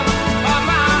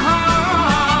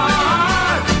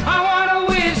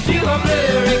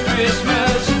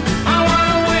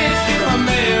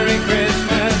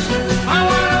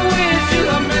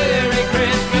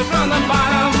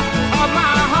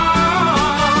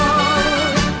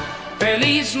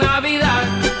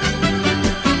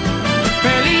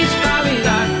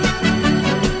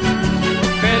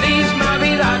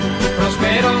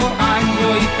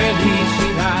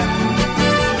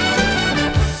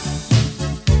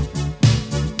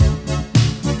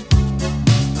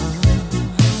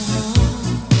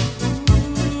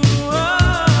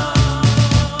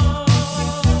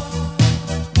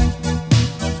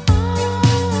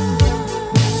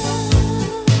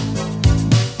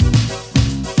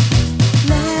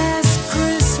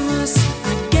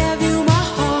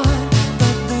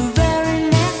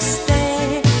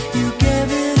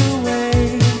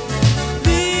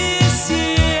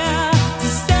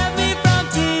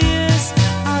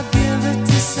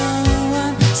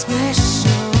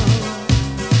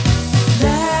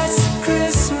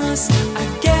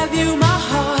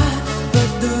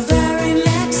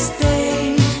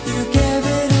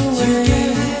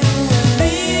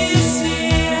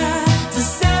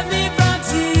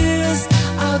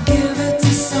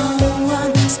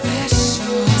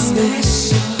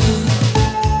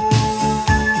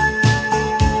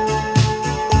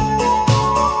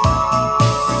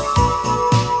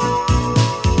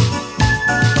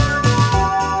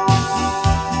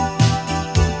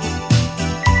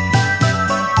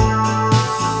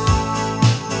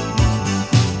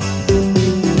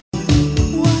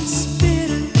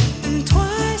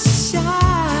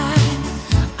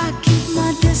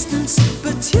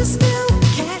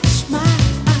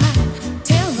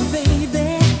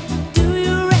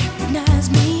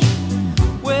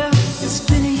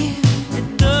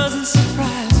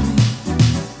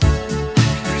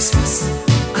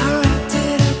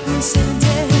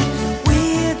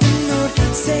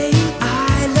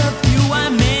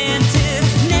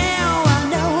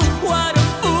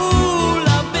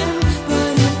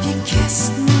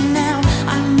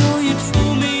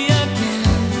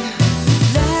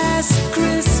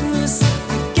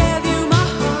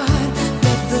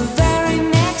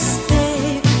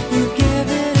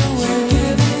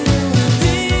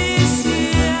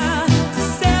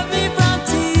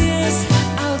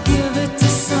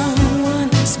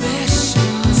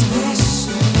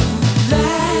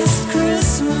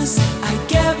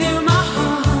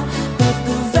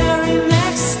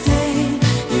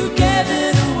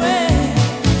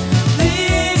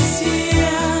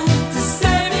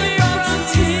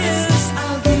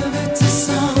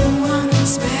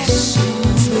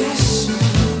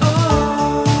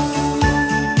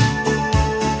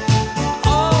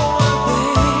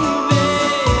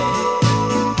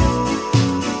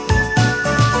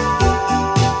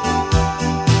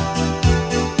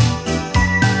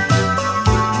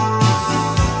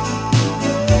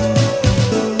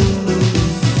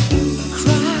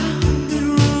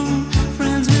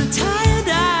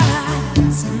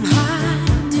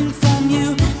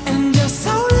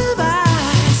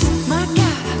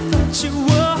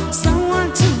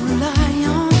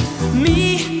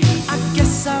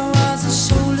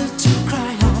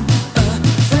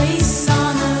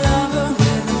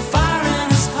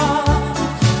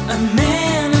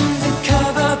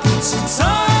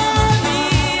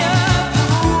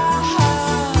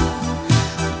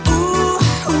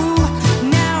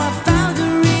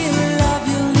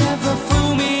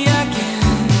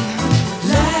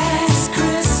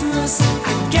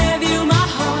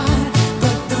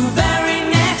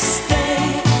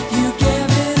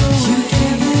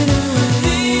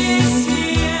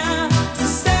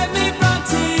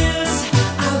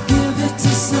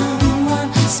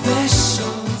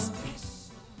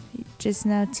 just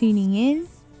now tuning in,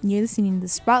 you're listening to The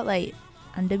Spotlight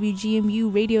on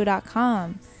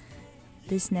WGMUradio.com.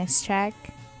 This next track,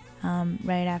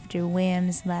 right after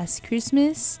Wham's Last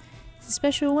Christmas, is a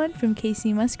special one from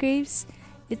Casey Musgraves.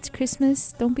 It's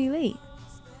Christmas, Don't Be Late.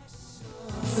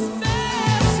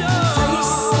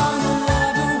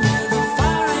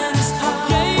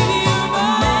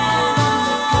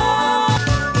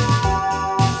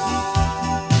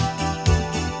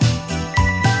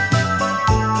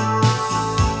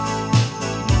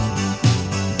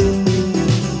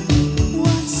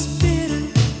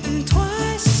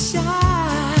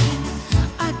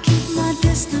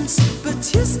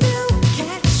 You still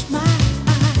catch my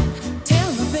eye.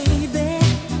 Tell me, baby,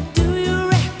 do you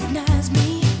recognize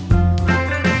me?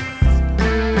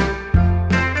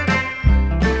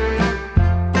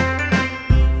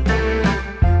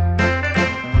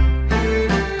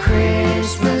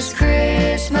 Christmas,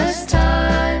 Christmas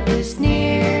time is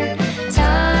near.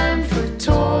 Time for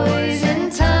toys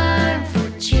and time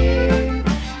for cheer.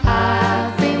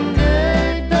 I've been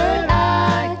good, but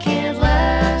I can't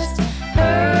last.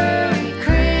 Hurry,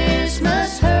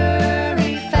 Christmas,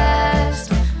 hurry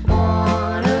fast.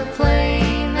 Want a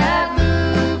plane that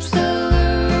loops the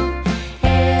loop,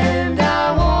 and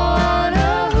I want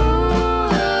a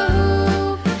hula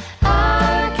hoop.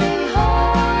 I can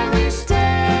hardly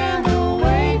stand the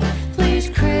wait. Please,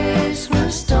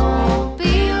 Christmas, don't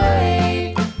be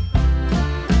late.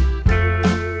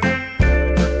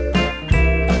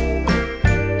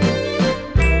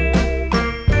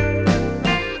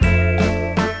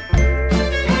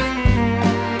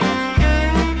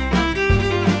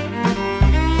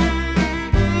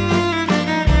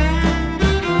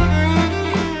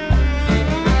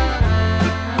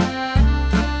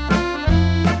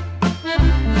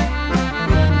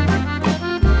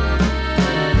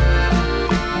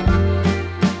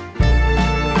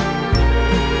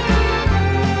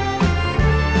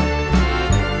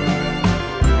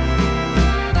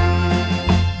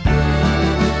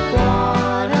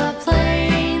 Want a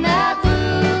plane that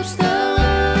loops the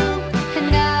loop,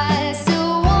 and I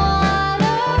still want a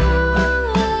hula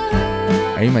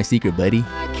hoop. Are you my secret buddy?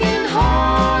 I can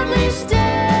hardly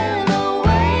stand the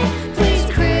wait. Please,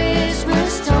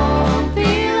 Christmas, don't be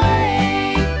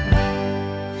late.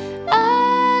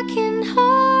 I can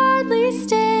hardly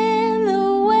stand the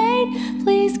wait.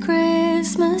 Please,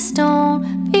 Christmas,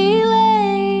 don't be late.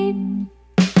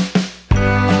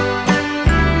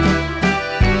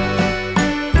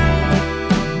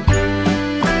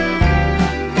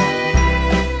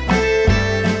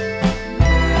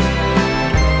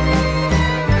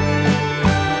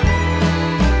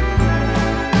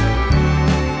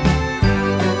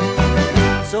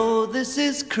 So this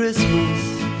is Christmas.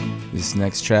 This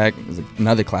next track is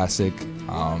another classic,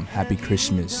 Happy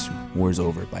Christmas, War's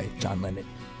Over by John Lennon.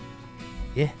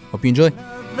 Yeah, hope you enjoy.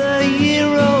 The year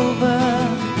over,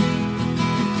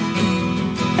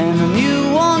 and a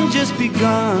new one just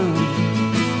begun.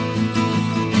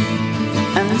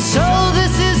 And so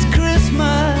this is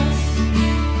Christmas.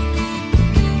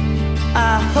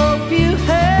 I hope you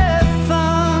have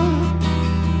fun.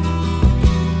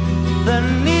 The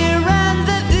near and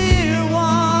the dear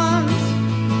ones,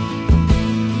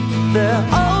 the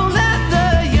old and the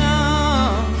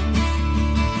young.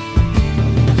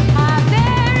 A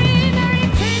very Merry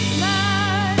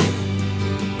Christmas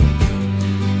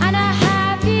and a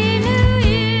Happy New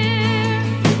Year.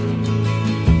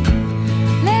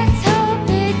 Let's hope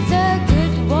it's a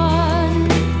good one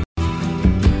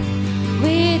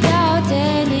without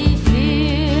any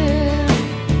fear.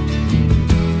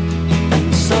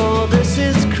 So this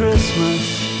is Christmas,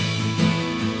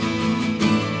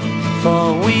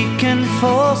 for weak and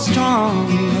for strong,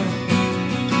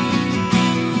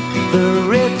 the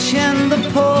rich and the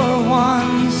poor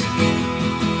ones.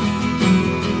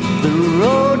 The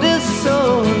road is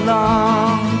so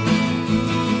long,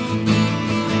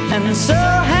 and so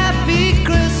happy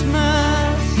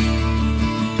Christmas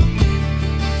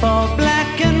for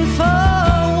black and for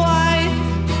white,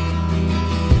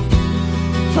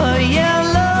 for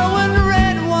yellow and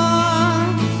red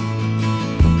ones.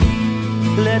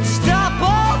 Let's stop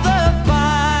all the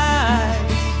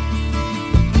fights.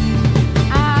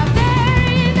 A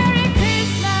very Merry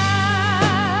Christmas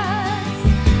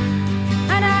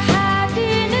and a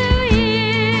Happy New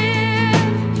Year.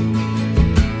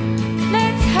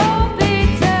 Let's hope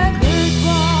it's a good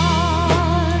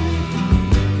one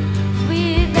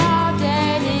without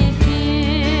any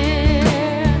fear.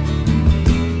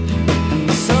 And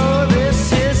so this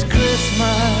is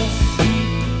Christmas,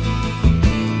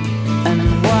 and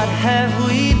what have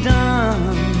we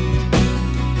done?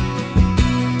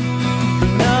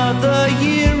 Another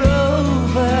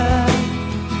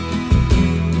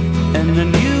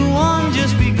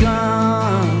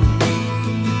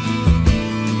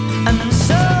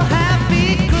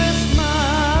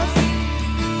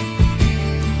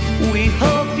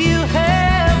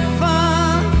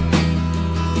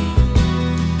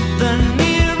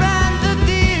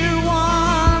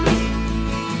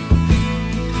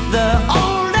the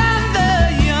old and the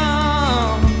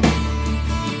young.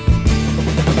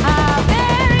 A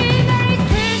very Merry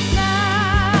Christmas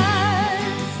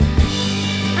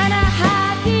and a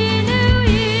Happy New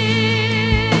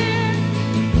Year.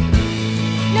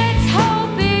 Let's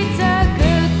hope it's a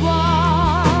good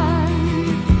one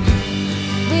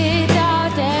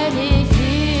without any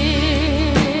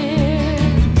fear.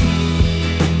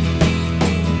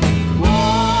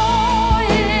 War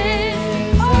is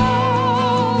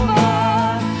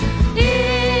over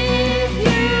if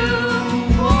you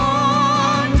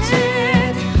want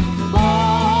it.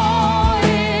 War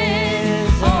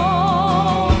is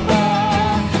over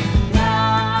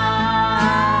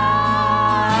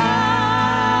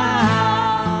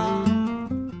now.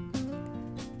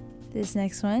 This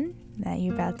next one that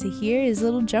you're about to hear is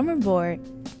Little Drummer Boy.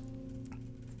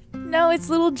 No, it's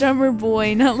Little Drummer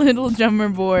Boy, not Little Drummer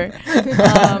Boy.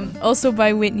 Also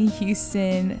by Whitney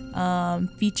Houston,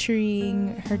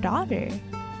 featuring her daughter.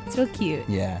 So cute.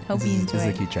 Yeah. Hope this you is- This is a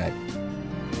enjoy. cute track.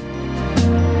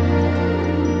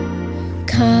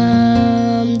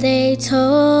 Come, they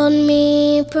told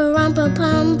me,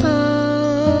 pa-rum-pa-pum-pum.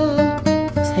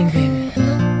 Sing, baby.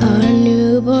 A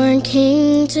newborn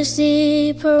king to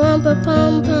see,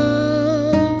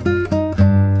 pa-rum-pa-pum-pum.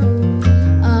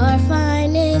 Our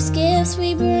finest gifts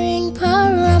we bring,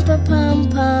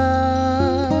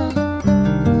 pa-rum-pa-pum-pum.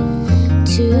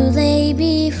 To lay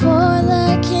before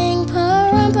the king,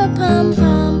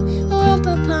 pa-rum-pa-pum-pum,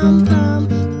 rum-pa-pum-pum,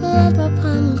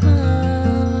 rum-pa-pum-pum.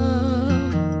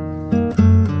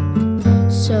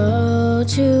 So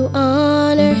to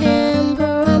honor him,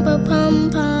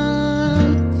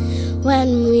 pa-rum-pa-pum-pum,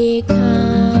 when we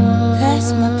come.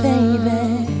 That's my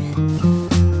baby.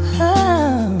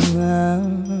 Oh,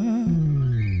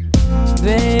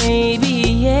 baby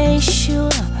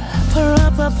Yeshua,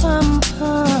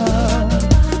 pa-rum-pa-pum-pum.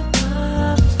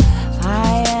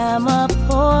 I am a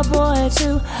poor boy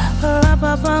too,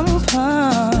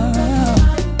 pa-rum-pa-pum-pum.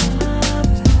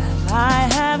 I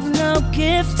have no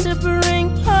gift to bring,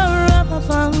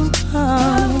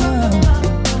 pa-rum-pa-pum-pum.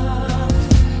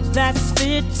 That's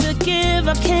fit to give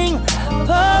a king,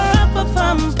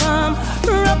 pa-rum-pa-pum-pum,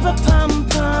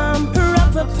 rum-pa-pum-pum,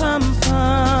 rum-pa-pum-pum.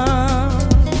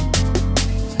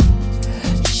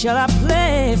 Shall I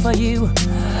play for you,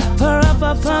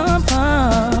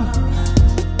 pa-rum-pa-pum-pum,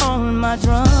 on my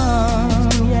drum,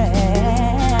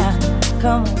 yeah,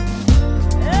 come on.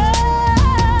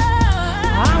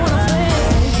 I wanna play.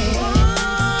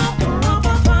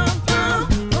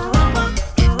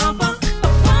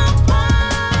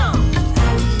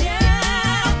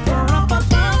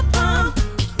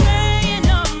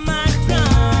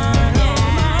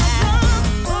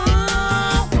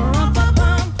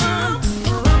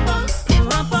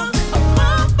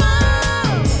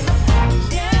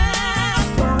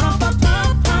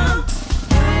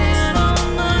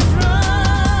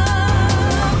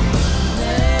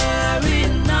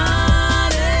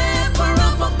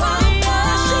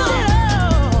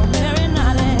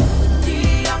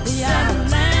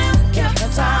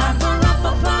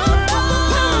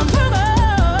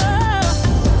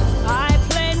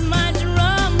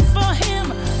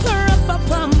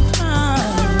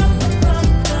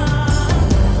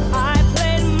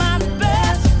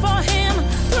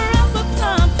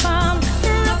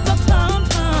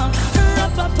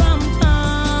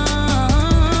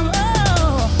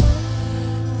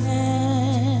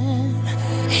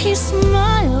 He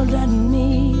smiled at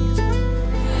me,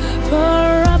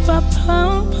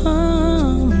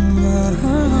 pa-ra-pa-pum-pum.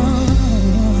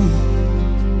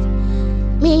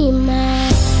 Me,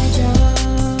 my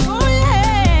drum. Oh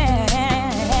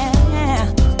yeah,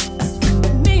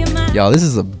 me and my Y'all, this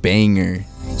is a banger.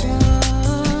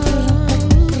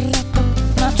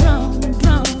 drum,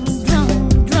 drum, drum,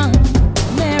 drum.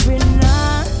 Every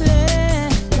night,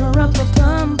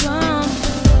 pa-ra-pa-pum-pum.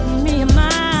 Me and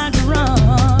my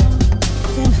drum.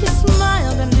 And he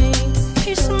smiled at me.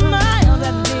 He smiled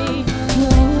at me.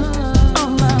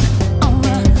 On my drum,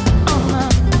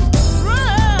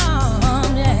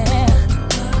 yeah.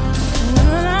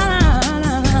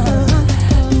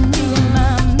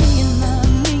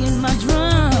 Me and my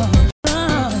drum.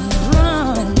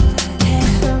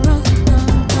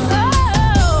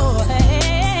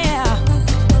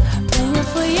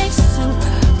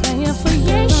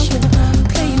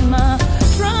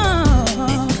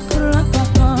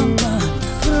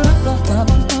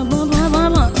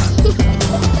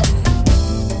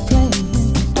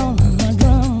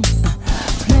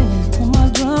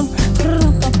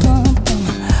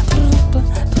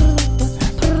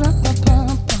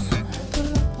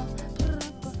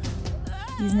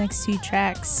 next two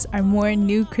tracks are more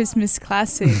new Christmas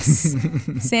classics.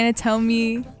 Santa Tell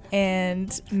Me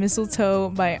and Mistletoe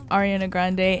by Ariana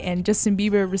Grande and Justin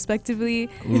Bieber, respectively.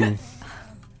 Ooh,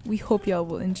 We hope y'all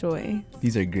will enjoy.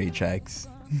 these are great tracks.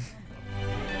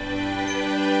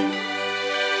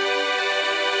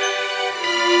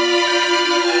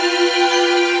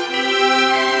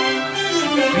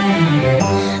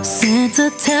 Santa,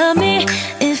 tell me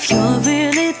if you're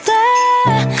really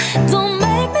there. Don't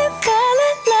make me fall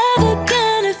in love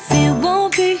again if you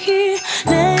won't be here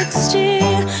next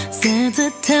year.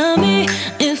 Santa, tell me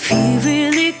if he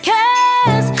really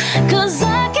cares. 'Cause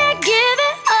I can't give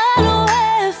it all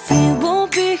away if he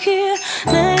won't be here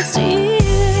next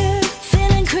year.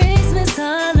 Feeling Christmas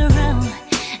all around,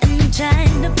 and I'm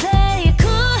trying to play it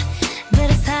cool, but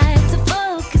it's hard to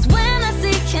focus when I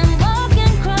see him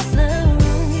walking across the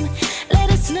room. Let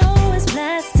it snow is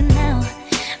blasting now,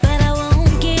 but I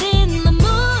won't get in the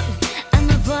mood. I'm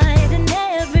avoiding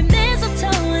every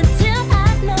mistletoe until I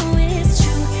know it's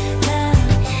true love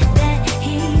that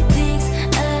he thinks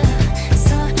of.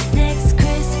 So next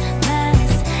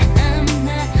Christmas I'm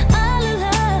not all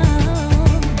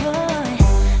alone, boy.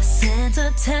 Santa,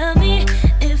 tell me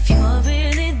if you're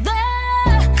really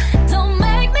there. Don't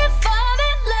make me fall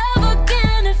in love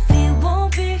again if he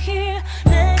won't be here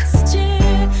next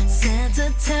year. Santa,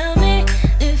 tell me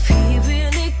if he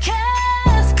really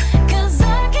cares. 'Cause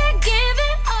I can't give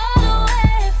it all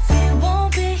away if he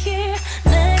won't be here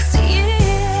next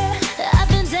year. I've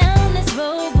been down this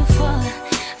road before,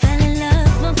 fell in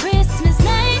love on Christmas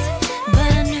night,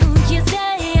 but on New Year's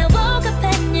Day I woke up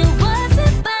and you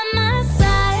wasn't by my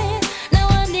side. Now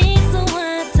I need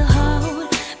someone to hold,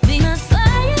 be my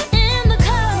fire in the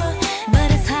cold. But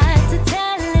it's hard to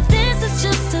tell if this is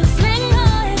just a fling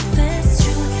or if it's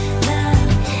true love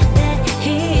that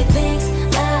he thinks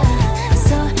of.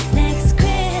 So next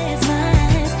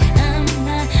Christmas I'm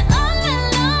not all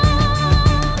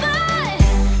alone, but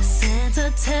Santa,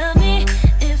 tell me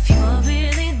if you're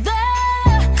really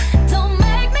there. Don't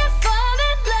make me fall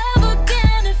in love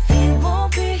again if he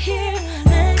won't be here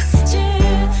next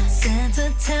year. Santa,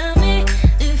 tell me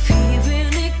if he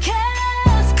really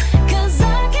cares. 'Cause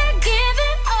I can't give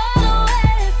it all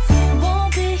away if he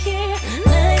won't be here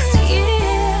next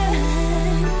year.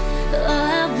 Oh,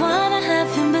 I wanna have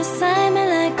him beside me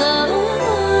like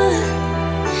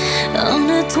on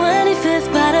the 25th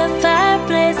by the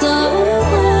fireplace.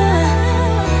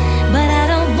 But I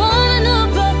don't want no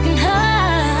broken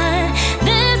heart.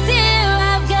 This year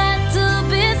I've got to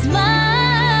be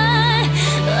smart.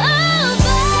 Oh,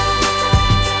 baby,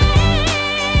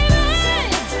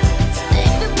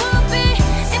 if it won't be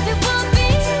here,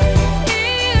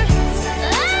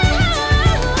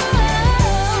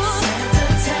 Santa,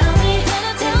 tell me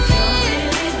if you're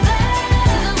really there.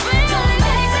 Don't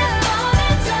make me fall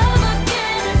in love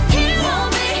again if he won't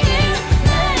be here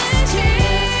next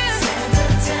year. Santa,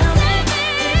 tell me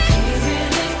if he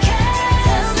really cares.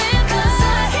 Tell me 'cause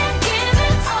I can't give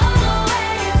it all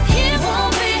away if he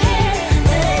won't be here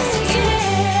next year.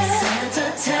 Santa,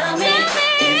 tell me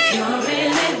if you're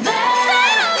really there.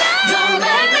 Don't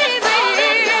make me fall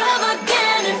in love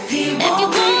again if he won't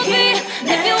be here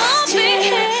next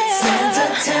year. Santa,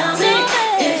 tell me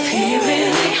if he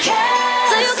really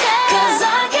cares. 'Cause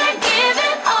I can't give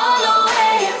it all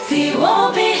away if he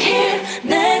won't be here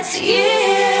next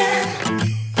year.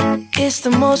 It's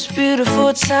the most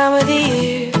beautiful time of the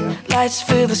year. Lights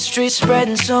fill the streets,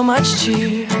 spreading so much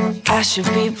cheer. I should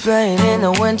be playing in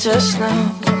the winter snow,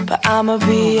 but I'ma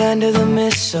be under the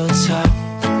mistletoe.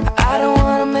 I don't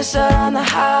wanna miss out on the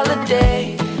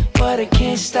holiday, but I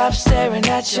can't stop staring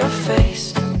at your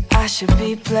face. I should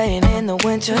be playing in the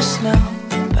winter snow,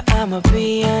 but I'ma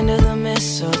be under the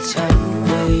mistletoe.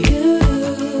 With you,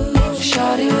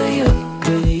 shawty, with you,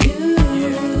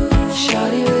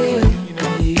 shawty, with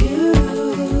you,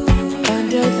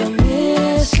 under the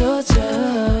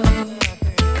mistletoe.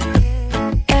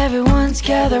 Everyone's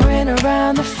gathering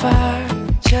around the fire,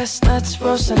 chestnuts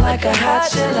roasting like a hot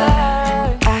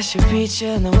July. I should be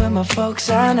chilling with my folks,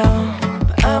 I know,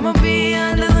 but I'ma be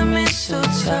under the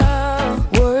mistletoe.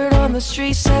 Word on the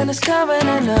street, Santa's coming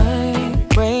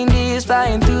tonight. Reindeers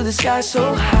flying through the sky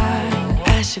so high.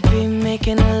 I should be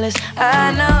making a list,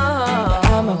 I know, but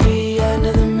I'ma be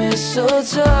under the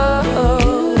mistletoe.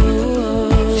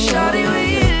 Shawty,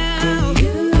 with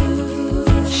you,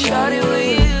 shawty,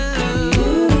 with you,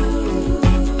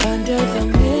 under the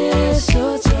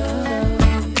mistletoe.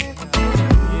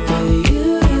 With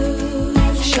you,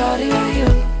 shawty,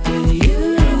 with you,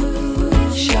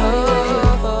 shawty,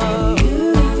 with you,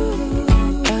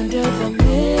 under the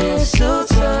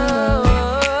mistletoe.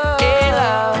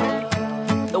 Yeah.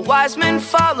 The wise men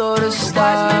followed the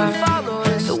stars,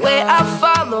 the way I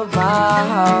followed my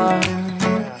heart.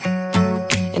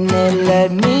 And it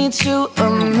led me to a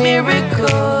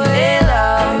miracle, hey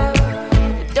love.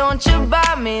 Don't you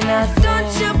buy me nothing,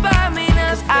 don't you buy me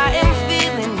nothing. I am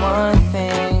feeling one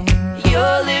thing,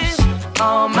 your lips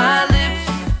on my lips.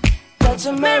 That's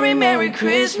a merry, merry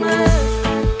Christmas.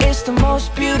 It's the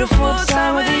most beautiful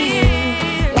time of the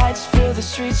year. Lights fill the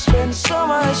streets, spend so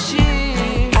much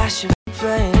cheer. I should be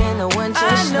playing in the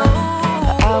winter snow.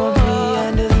 I'ma be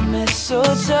under the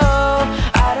mistletoe.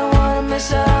 I don't wanna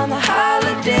miss out on the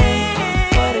holiday,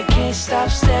 but I can't stop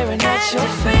staring at your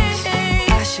face.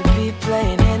 I should be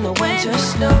playing in the winter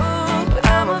snow, but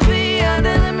I'ma be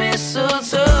under the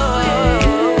mistletoe.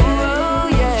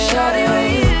 Yeah. Shawty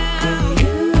with you,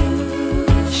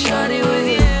 shawty with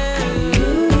you,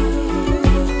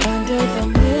 under the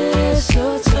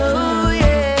mistletoe.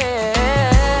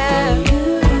 Yeah,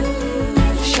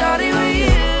 shawty with you.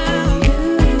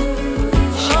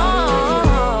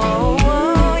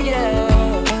 Oh,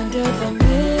 yeah, under the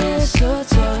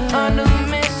mistletoe, under the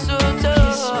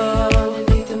mistletoe.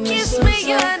 Kiss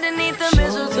me underneath the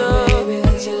mistletoe, baby,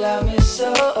 that you love me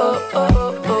so. Oh, oh,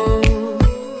 oh,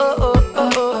 oh, oh,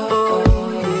 oh, oh,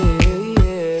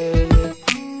 yeah.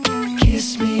 Kiss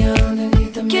me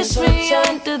underneath the mistletoe. Kiss me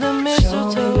under the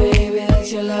mistletoe, show me, baby,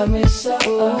 that you love me so.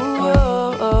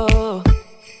 Oh, oh, oh,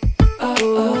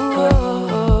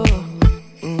 oh,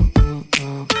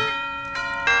 oh.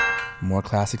 More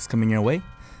classics coming your way.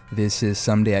 This is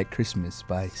Someday at Christmas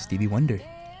by Stevie Wonder.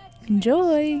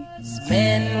 Enjoy.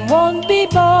 Men won't be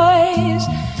boys,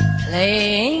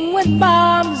 playing with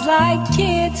bombs like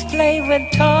kids play with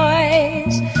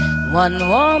toys. One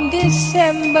warm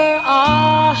December,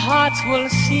 our hearts will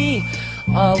see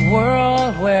a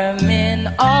world where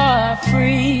men are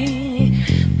free.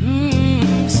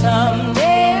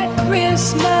 Someday at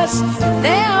Christmas,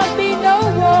 there'll be no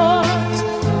wars,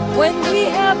 when we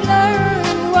have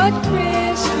learned what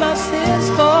Christmas is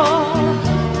for.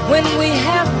 When we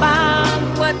have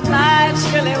found what life's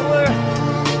really worth,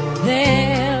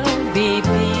 there'll be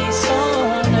peace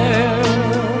on earth.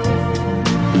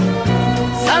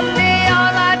 Someday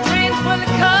all our dreams will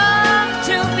come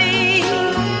to be.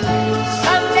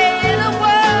 Someday in a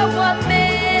world where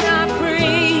men are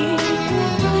free.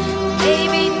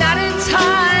 Maybe not in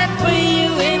time for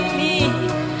you and me,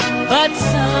 but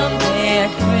someday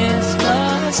at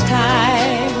Christmas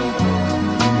time.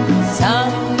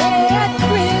 Someday at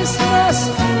Christmas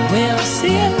we'll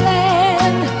see a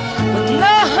land with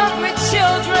no hungry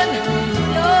children,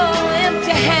 no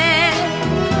empty hand.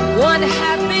 One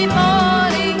happy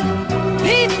morning,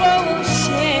 people will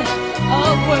share a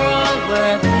world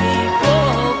where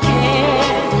people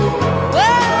care.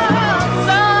 Well,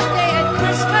 someday at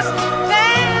Christmas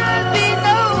there'll be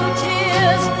no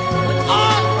tears, when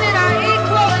all men are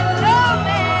equal and no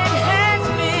man has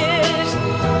fears.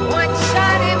 One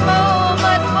shining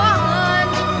moment, one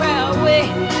prayer away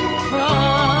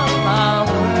from our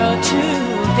world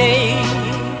today.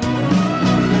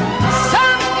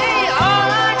 Someday all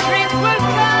our dreams will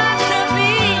come to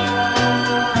be.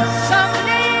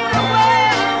 Someday in a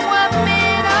world where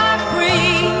men are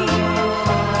free.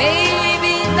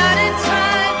 Maybe not in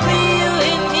time for you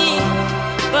and me,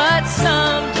 but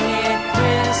someday at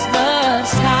Christmas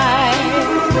time.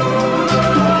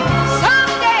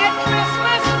 Someday at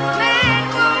Christmas, men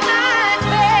will not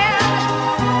perish.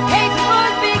 Hate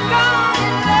will be gone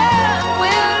and love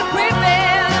will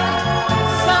prevail.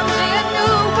 Someday a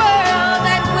new world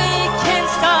that we can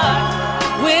start,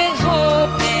 with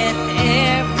hope in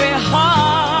every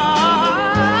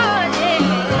heart. Yeah.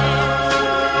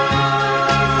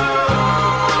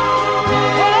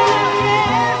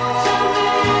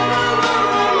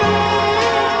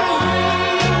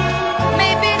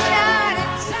 Maybe not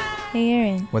in time. Hey,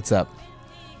 Aaron, What's up?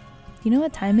 you know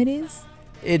what time it is?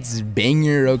 It's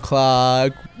banger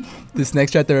o'clock. This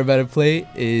next track that we're about to play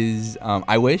is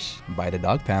I Wish by the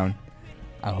Dog Pound.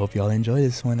 I hope y'all enjoy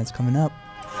this one that's coming up.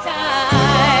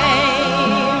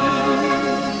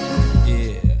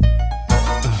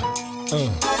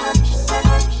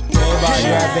 Everybody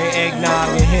grab their eggnog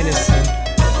and Hennessy.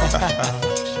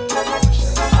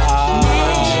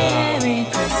 Merry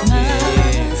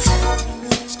Christmas.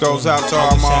 This goes out to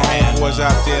all my boys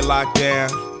out there locked down.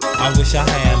 I wish I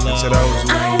had love. To those who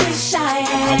I wish I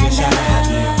I wish I had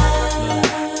had you.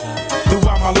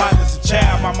 throughout my life as a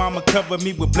child. My mama covered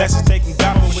me with blessings, taking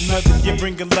God for another year,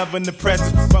 bringing love in the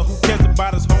present. But who cares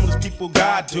about us homeless people?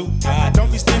 God do.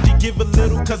 Don't be stingy, give a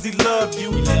little, cause he love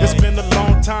you. It's been a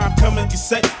long time coming, you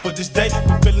say, for this day.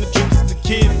 Fulfilling dreams as a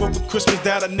kid, but with Christmas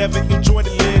that I never enjoyed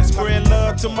to live. Spread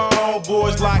love to my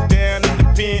homeboys locked down in the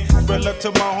pen. Spread love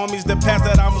to my homies that passed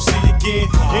that I won't see again.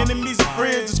 Enemies and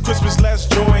friends, it's Christmas, let's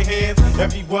join hands.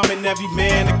 Every woman, every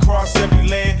man across every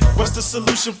land. What's the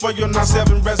solution for your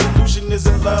 9/7 resolution? Is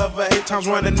it love or hate times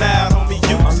running out, homie?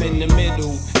 You. I'm in the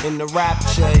middle, in the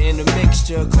rapture, in the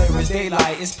mixture, clear as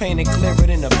daylight. It's painted clearer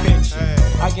than a picture.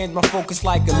 I get my focus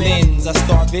like a lens. I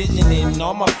start visioning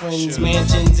all my friends,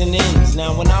 mansions and ends.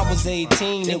 Now when I was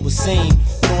 18, it was seen.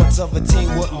 Thoughts of a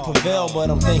team wouldn't prevail, but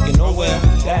I'm thinking, oh well,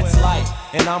 that's life,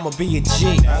 and I'ma be a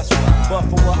G. But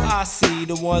for what I see,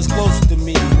 the ones close to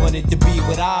me wanted to be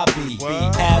what I be.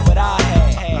 Have what I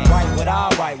had, write what I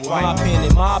write with my pen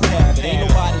and my pad. But ain't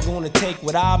nobody gonna take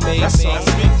what I made,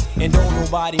 and don't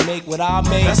nobody make what I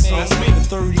made. The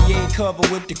 38 cover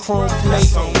with the chrome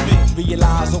plate.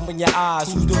 Realize, open your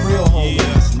eyes, who's the real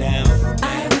homies now?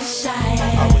 I wish I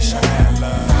had. I wish I had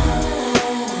love.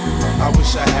 I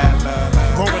wish I had love.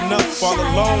 Growing up all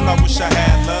alone, I wish I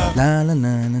had love. La la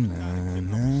la la la.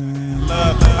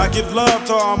 Love. I give love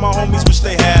to all my homies, wish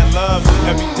they had love.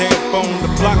 Every day up on the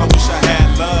block, I wish I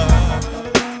had love.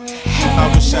 I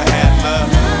wish I had love.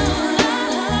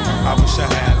 I wish I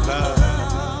had love.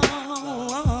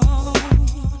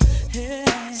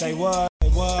 Say what?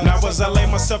 Now as I lay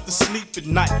myself to sleep at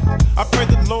night, I pray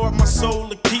the Lord my soul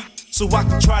to keep, so I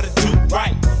can try to do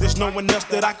right. There's no one else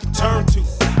that I can turn to.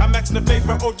 I'm asking a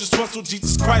favor, oh just once, oh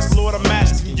Jesus Christ, Lord, I'm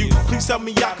asking you. Please help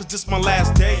me out, cause this my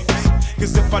last days.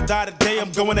 Cause if I die today,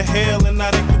 I'm going to hell, and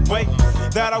that ain't the way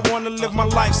that I wanna live my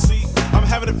life, see. I'm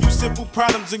having a few simple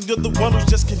problems, and you're the one who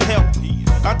just can help me.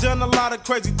 I've done a lot of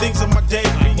crazy things in my day,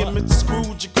 being Mr.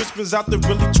 Scrooge and Christmas out there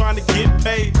really trying to get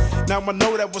paid. Now I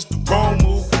know that was the wrong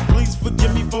move. Please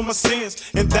forgive me for my sins,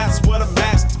 and that's what I'm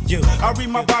asking you. I read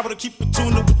my Bible to keep in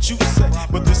tune to what you say,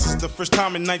 but this is the first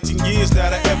time in 19 years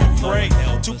that I ever prayed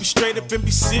to be straight up and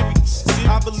be serious.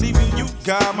 I believe in you,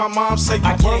 God. My mom said you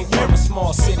I came from a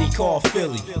small city called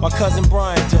Philly. My cousin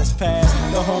Brian just passed.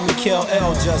 The homie Kel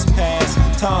L just passed.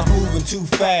 Time's moving too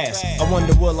fast. I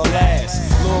wonder will I last.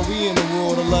 Lord, we in the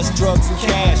world of lust, drugs, and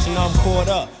cash, and I'm caught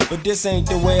up. But this ain't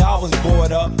the way I was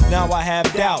brought up. Now I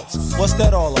have doubts. What's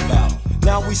that all about?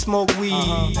 Now we smoke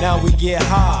weed, now we get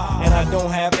high. And I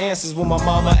don't have answers when my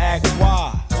mama asks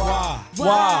why.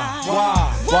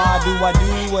 Why do I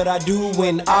do what I do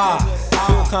when I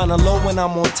feel kinda low when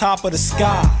I'm on top of the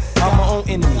sky? I'm my own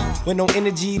enemy, with no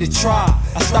energy to try.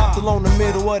 I stopped along the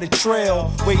middle of the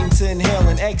trail, waiting to inhale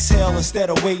and exhale instead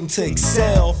of waiting to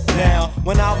excel. Now,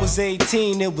 when I was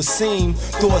 18, it would seem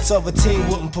thoughts of a team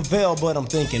wouldn't prevail, but I'm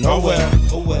thinking, oh well,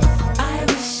 oh well. I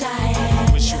wish I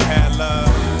had. Wish you had love.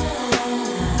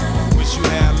 Wish you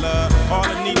had love. All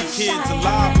the needy kids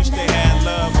alive, wish they had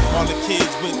love. All the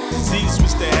kids with disease,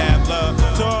 wish they had love.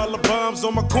 To all the bums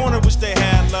on my corner, wish they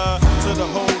had love. To the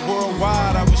whole world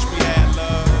wide, I wish we had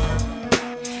love.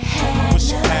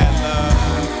 Wish you had love.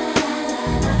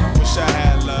 Wish I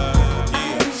had love.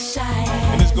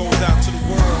 Yeah. And this goes out to the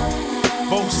world.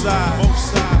 Both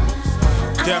sides.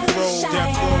 Death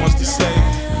row wants to say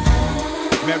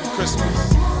Merry Christmas.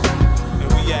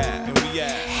 And we at.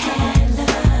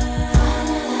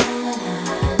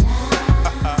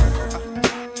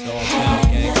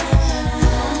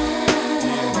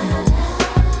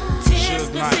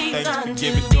 Thanks for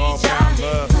giving dog pound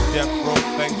love. Death row,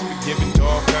 thanks for giving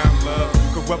dog pound love.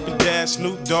 Corrupt and Dad,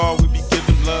 Snoop Dogg, we be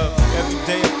giving love. Every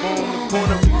day up on the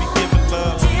corner, we be giving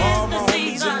love. All my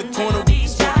homies in the corner, we be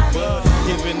smoking blood.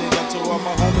 Giving it up to all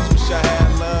my homies, wish I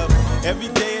had love. Every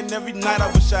day and every night, I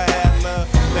wish I had love.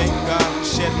 Thank God for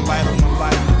shedding light on my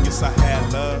life. Guess I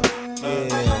had love. Yeah,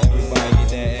 everybody get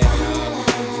that eggnog,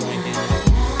 we can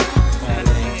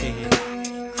drink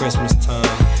it. Christmas time,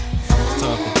 it's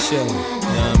time for chilling. You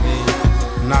know what I mean?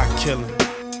 Not killing.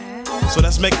 So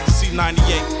let's make it to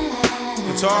C98.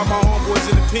 And to all my homeboys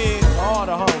in the pen, all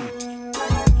the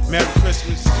homies, Merry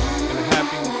Christmas and a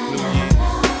Happy New Year.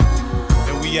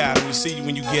 And we out. And we see you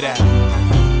when you get out.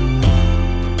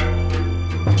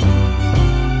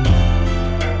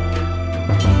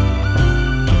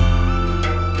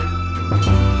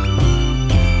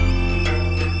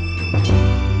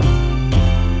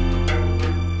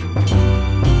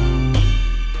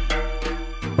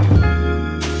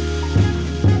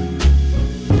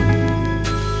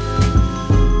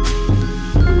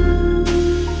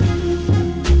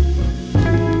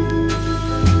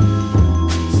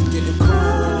 get it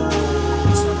cool,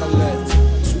 chocolate.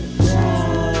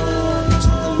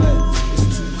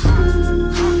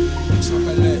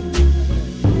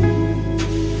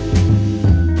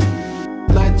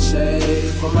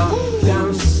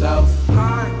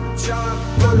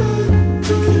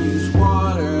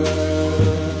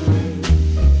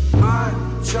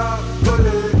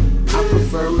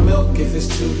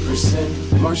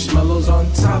 cinnamon, marshmallows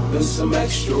on top and some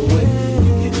extra wet.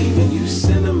 You can even use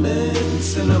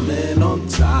cinnamon on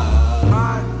top.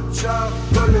 Hot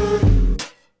chocolate.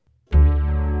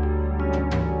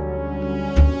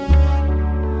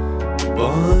 By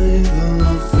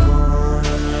the fire,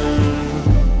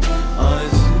 I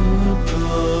sip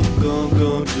up go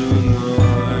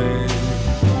tonight.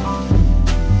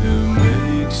 It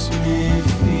makes me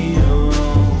feel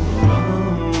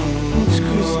alright. It's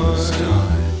Christmas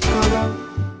time.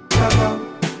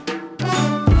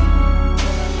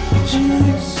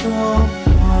 Jigsaw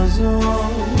puzzle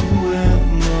with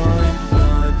my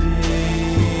body.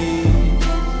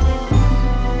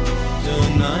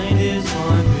 Tonight is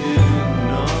my big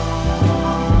night.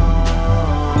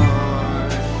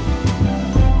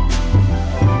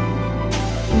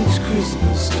 It's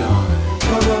Christmas time.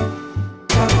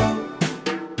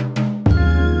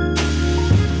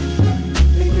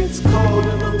 It gets cold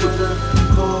in the winter,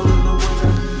 cold in the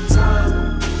winter time.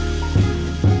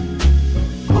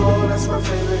 Oh, that's my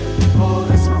favorite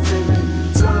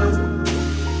time.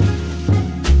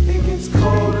 It gets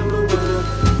cold in the winter,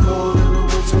 cold in the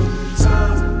winter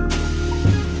time.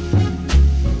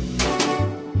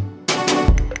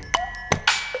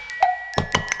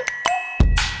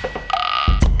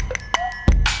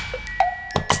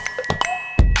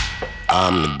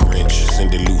 I'm the Grinch,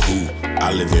 Cindy Lou Who.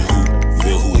 I live in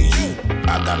Whoville, who are you?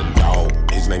 I got a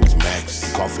dog, his name is Max.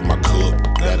 He cough in my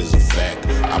cup, that is a fact.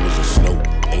 I was a Snow,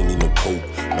 ain't need no coke.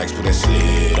 Max put that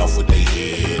sled off with they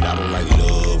head. I don't like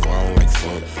love, I don't like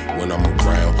fun. When I'm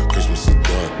around, Christmas is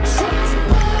done.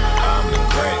 I'm the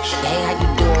Grinch. Hey, how you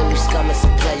doing? You scum, it's a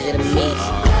pleasure to meet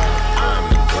you. I'm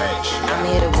the Grinch. I'm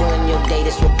here to ruin your day,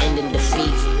 this will end in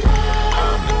defeat.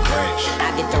 I'm the Grinch.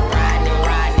 I get to riding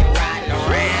around.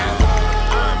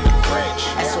 I'm the Grinch.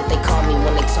 That's what they call me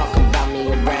when they talk about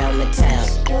me around the town.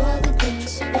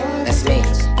 That's me.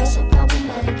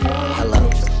 Hello.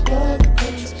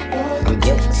 I'm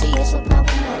guilty.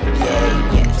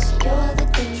 Yeah.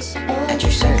 At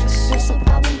your service. Nice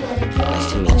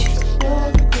to meet you.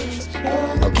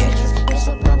 Okay.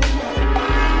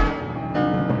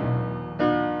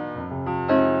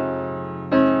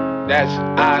 That's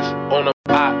eyes on them,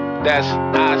 that's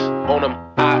eyes on them,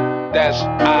 that's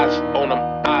eyes on them,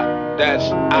 that's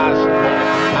eyes on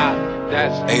them,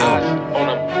 that's eyes on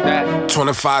them, that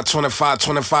 25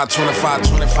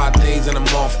 days in a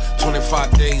month.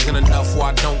 25 days ain't enough where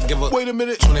I don't give a. Wait a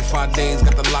minute. 25 days,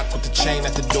 got the lock with the chain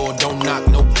at the door. Don't knock,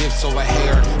 no gifts over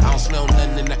here. I don't smell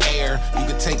nothing in the air. You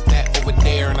can take that over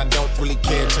there, and I don't really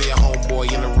care. Tell your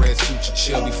homeboy in a red suit to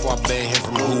chill before I ban him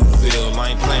from Whoville. I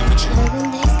ain't playing with you.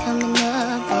 11 days coming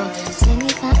up,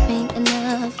 25 ain't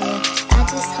enough, yeah. I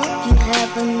just hope you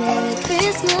have a Merry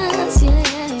Christmas,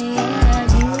 yeah.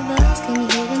 Jingle bells, can you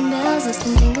hear them bells? There's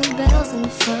some jingle bells in the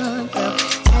front, girl.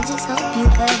 I just hope you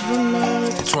have a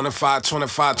Merry 25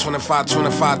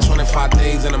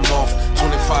 days in a month.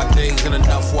 25 days ain't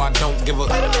enough where I don't give a.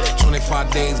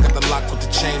 25 days, got the lock with the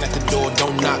chain at the door.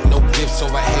 Don't knock, no gifts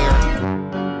over here.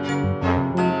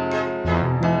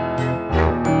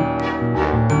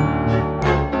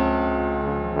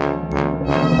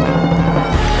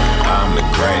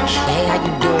 Hey, how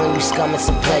you doing? You scum, it's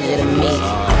a pleasure to meet you.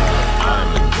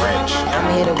 I'm the Grinch. I'm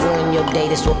here to ruin your day,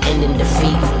 this will end in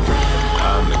defeat.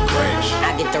 I'm the Grinch.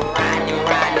 I get to riding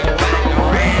around.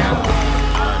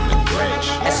 I'm the Grinch.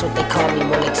 That's what they call me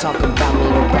when they talk about me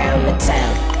around the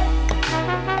town.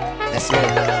 That's me.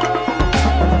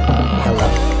 Hello.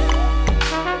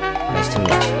 Nice to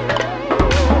meet you.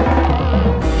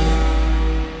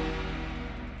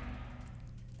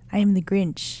 I Am the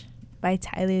Grinch by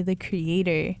Tyler, the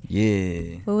Creator.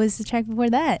 Yeah. What was the track before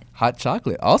that? Hot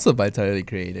Chocolate, also by Tyler, the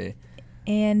Creator.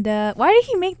 And why did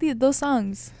he make those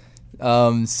songs?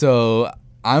 So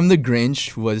I'm the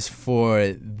Grinch was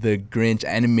for the Grinch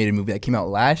animated movie that came out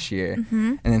last year.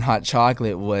 Mm-hmm. And then Hot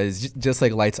Chocolate was, just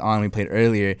like Lights On we played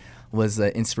earlier, was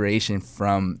the inspiration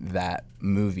from that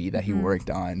movie that he worked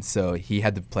on. So he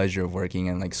had the pleasure of working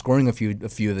and like scoring a few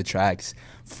of the tracks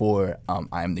for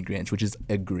I'm the Grinch, which is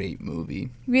a great movie.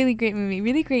 Really great movie.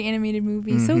 Really great animated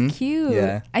movie. Mm-hmm. So cute.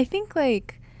 Yeah. I think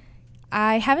like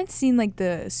I haven't seen like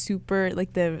the Jim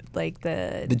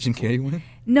Carrey one?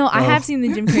 No, I have seen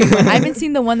the Jim Carrey one. I haven't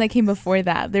seen the one that came before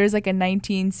that. There's like a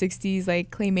 1960s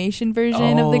like claymation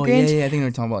version of the Grinch. Yeah, I think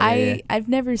we're talking about I've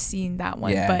never seen that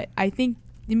one, Yeah. but I think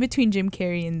in between Jim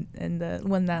Carrey and the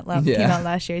one that came out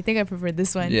last year, I think I prefer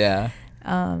this one. Yeah.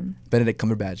 Benedict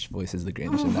Cumberbatch voices the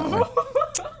Grinch in that one.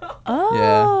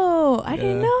 Oh, I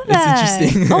didn't know that. It's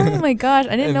interesting. Oh my gosh,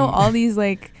 I didn't know all these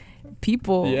like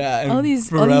people. Yeah, all these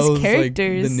Pharrell's,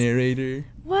 characters. like, the narrator.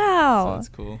 Wow, So that's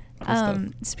cool.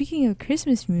 Speaking of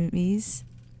Christmas movies,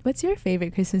 what's your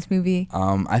favorite Christmas movie?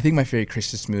 I think my favorite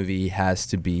Christmas movie has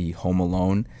to be Home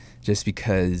Alone, just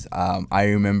because I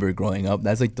remember growing up.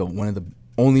 That's like one of the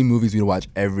only movies we'd watch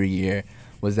every year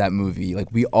was that movie.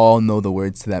 Like we all know the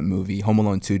words to that movie, Home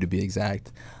Alone 2 to be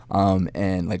exact.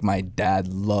 And like my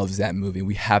dad loves that movie.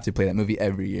 We have to play that movie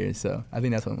every year. So I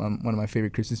think that's one of my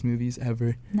favorite Christmas movies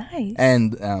ever. Nice.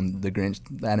 And the Grinch,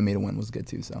 the animated one, was good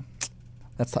too. So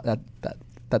that's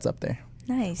up there.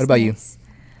 Nice. What about you?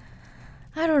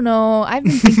 I don't know. I've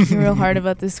been thinking real hard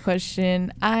about this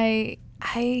question. I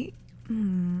really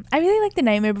like The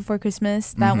Nightmare Before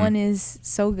Christmas. That one is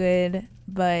so good,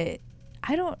 but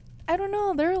I don't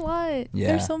know. There are a lot. Yeah.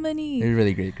 There's so many. There's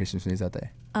really great Christmas movies out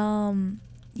there.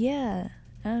 Yeah.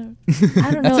 I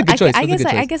don't know. That's a good choice.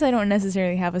 I guess I don't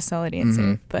necessarily have a solid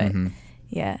answer, but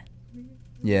yeah.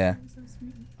 Yeah.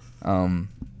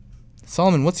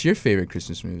 Solomon, what's your favorite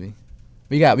Christmas movie?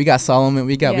 We got Solomon.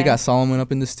 We got Solomon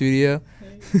up in the studio.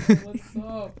 What's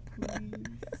up,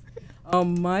 please?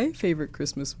 My favorite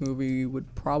Christmas movie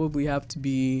would probably have to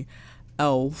be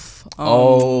Elf.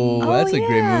 That's a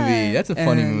great movie. That's a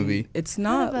funny movie. It's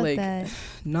not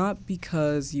not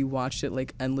because you watched it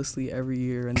like endlessly every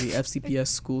year in the FCPS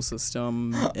school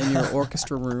system in your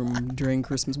orchestra room during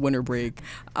Christmas winter break.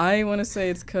 I want to say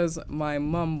it's because my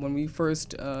mom, when we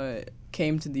first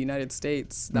came to the United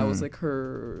States, that was like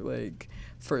her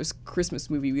first Christmas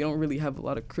movie. We don't really have a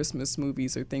lot of Christmas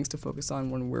movies or things to focus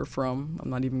on when we're from. I'm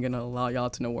not even gonna allow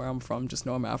y'all to know where I'm from, just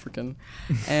know I'm African.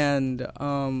 And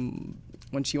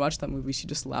when she watched that movie, she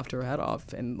just laughed her head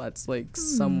off, and that's like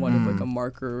somewhat of like a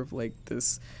marker of like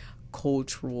this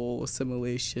cultural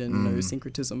assimilation or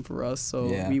syncretism for us. So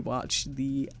we watch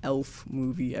the Elf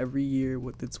movie every year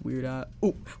with its weird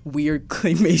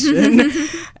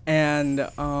claymation. And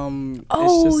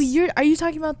are you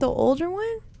talking about the older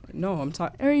one? No, I'm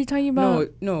talking. Or are you talking about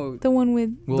no the one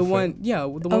with the one with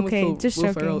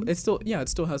Will Ferrell. It still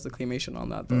has the claymation on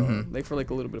that though, like for like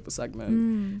a little bit of a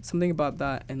segment. Something about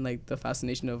that and like the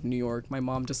fascination of New York. My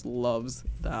mom just loves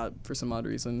that for some odd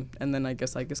reason, and then I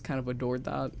guess kind of adored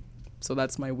that. So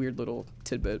that's my weird little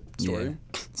tidbit story.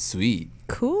 Yeah. Sweet.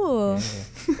 Cool.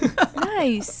 Yeah.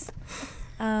 Nice.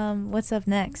 What's up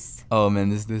next? Oh man,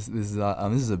 this is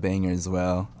a banger as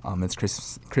well. It's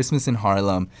Christmas in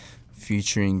Harlem,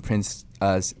 featuring Prince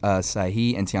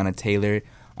Sahi and Tiana Taylor.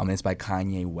 It's by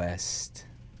Kanye West.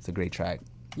 It's a great track.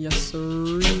 Yes,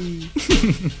 sir.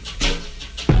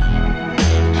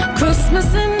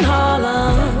 Christmas in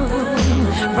Harlem,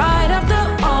 right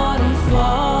after autumn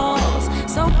falls,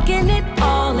 soaking it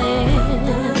all in.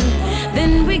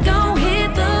 Then we gon'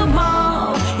 hit the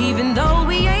mall, even though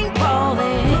we ain't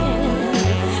ballin'.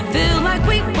 Feel like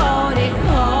we bought it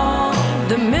all.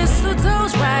 The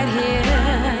mistletoe's right here.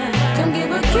 Come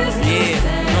give a kiss to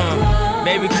Santa Claus.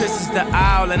 Baby Chris is the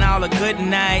owl and all a good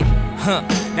night.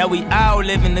 Now we all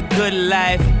living the good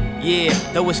life. Yeah,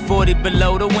 though it's 40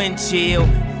 below the wind chill,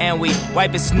 and we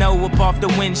wiping snow up off the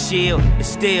windshield. It's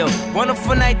still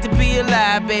wonderful night to be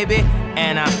alive, baby.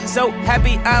 And I'm so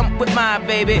happy I'm with my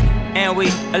baby. And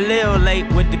we a little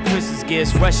late with the Christmas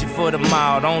gifts, rushing for the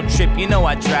mall. Don't trip, you know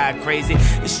I drive crazy.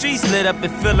 The streets lit up,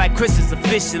 it feel like Christmas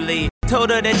officially. Told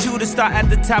her that you to start at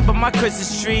the top of my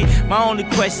Christmas tree. My only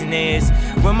question is,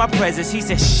 when my presents, she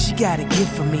said, she got a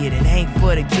gift for me that ain't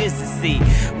for the kids to see.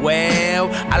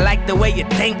 Well, I like the way you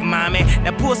think, mommy.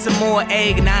 Now pour some more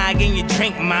eggnog in your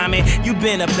drink, mommy. You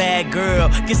been a bad girl.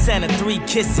 Get Santa 3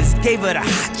 kisses. Gave her the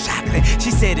hot chocolate.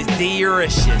 She said it's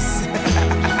delicious.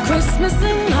 Christmas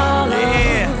in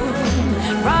Harlem,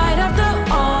 right after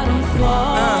autumn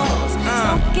falls,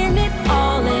 soaking it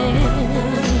all in.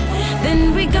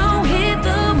 Then we gon' hit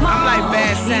the mall. I'm like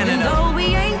bad Santa even though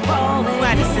we ain't ballin'.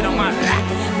 Glad to sit on my lap.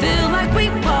 Feel like we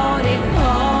bought it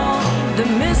all. The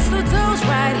mistletoe's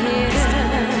right here.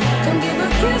 Come give a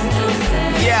kiss to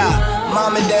Santa. Yeah,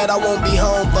 mom and dad, I won't be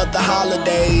home for the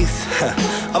holidays.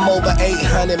 I'm over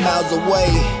 800 miles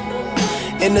away.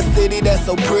 In the city that's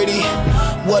so pretty,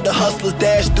 where the hustlers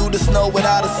dash through the snow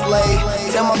without a sleigh.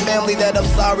 Tell my family that I'm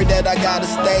sorry that I gotta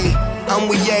stay. I'm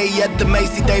with Ye at the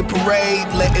Macy Day Parade,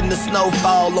 letting the snow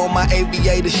fall on my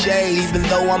aviator shade. Even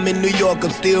though I'm in New York,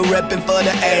 I'm still repping for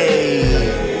the A.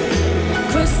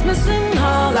 Christmas in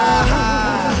Harlem,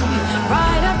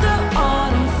 right after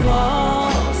autumn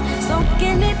falls,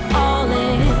 soaking it all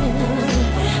in.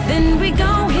 Then we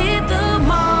gon' hit the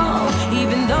mall,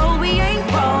 even though we ain't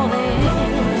ballin'.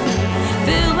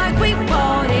 Feel like we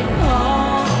bought it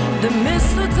all. The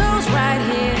mistletoe's right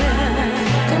here.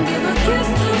 Come give a kiss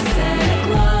to Santa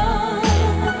Claus.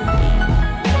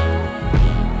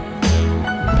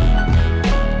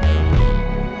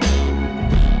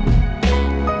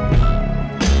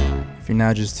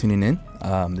 now just tuning in,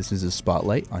 this is a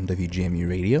spotlight on WGMU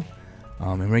Radio,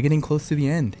 and we're getting close to the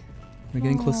end. We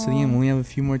only have a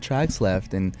few more tracks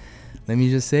left, and let me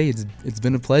just say, it's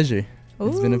been a pleasure.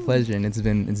 It's been a pleasure, and it's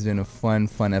been a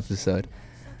fun episode.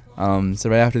 So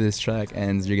right after this track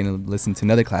ends, you're gonna listen to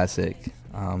another classic,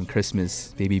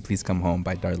 Christmas, Baby Please Come Home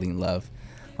by Darlene Love.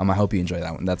 I hope you enjoy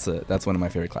that one. That's one of my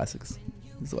favorite classics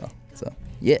as well. So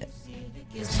yeah.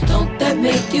 Don't that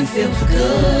make you feel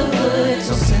good?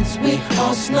 So since we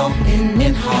all snowing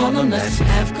in Harlem, let's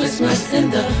have Christmas in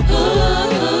the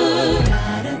hood.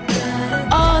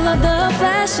 All of the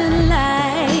flashing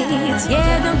lights,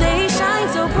 yeah, don't they shine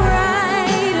so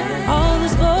bright? All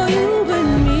this for you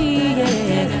and me,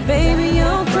 yeah, baby,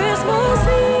 on Christmas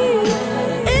Eve.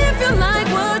 If you like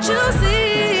what you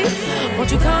see,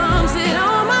 won't you come sit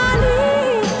on my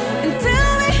knee and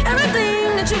tell me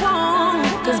everything that you want?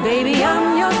 'Cause baby,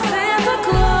 I'm your Santa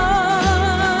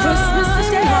Claus. Christmas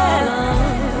in Harlem,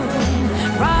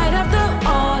 right after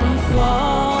autumn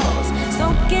falls,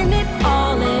 soaking it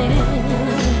all in.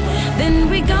 Then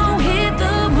we gon' hit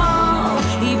the mall,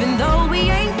 even though we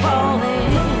ain't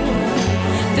ballin'.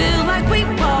 Feel like we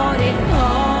bought it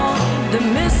all. The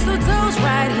mistletoe's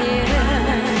right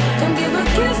here. Come give a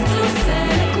kiss to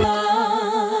Santa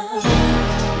Claus.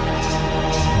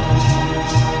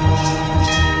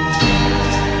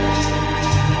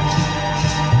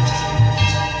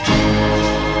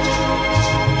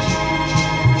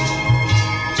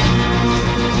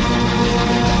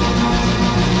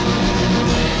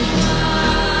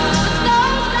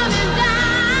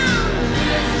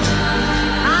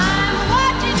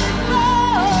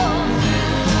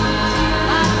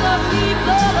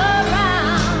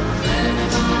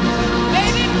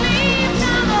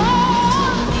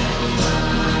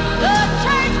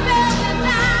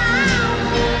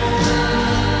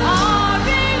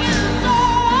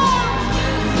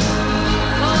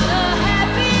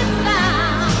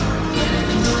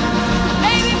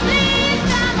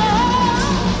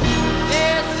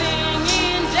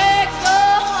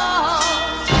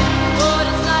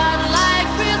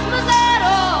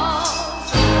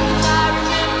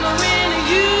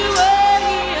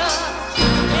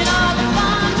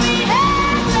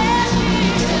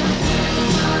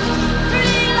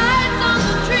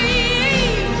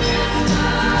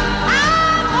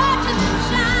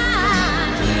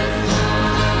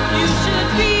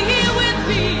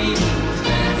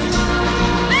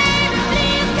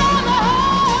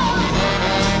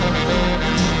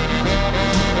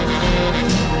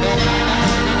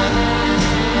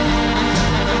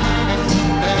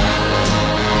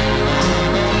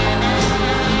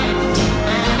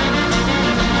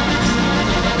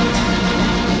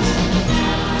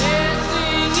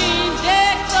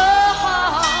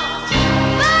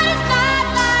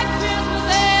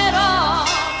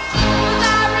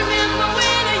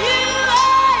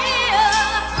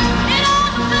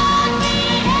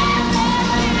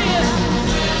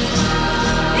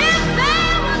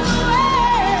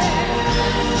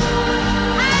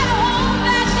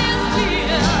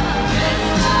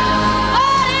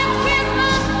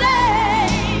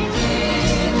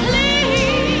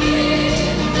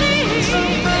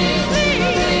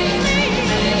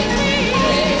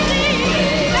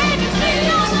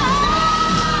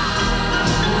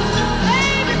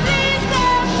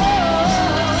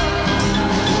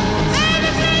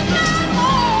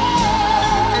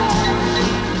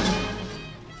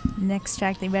 Next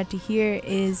track that we're about to hear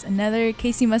is another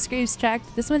Casey Musgraves track.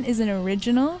 This one is an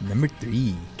original. Number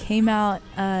 3. Came out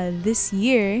this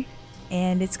year,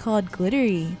 and it's called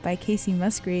Glittery by Casey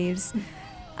Musgraves.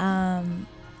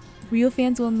 Real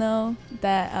fans will know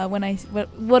that what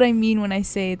I mean when I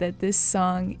say that this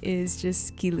song is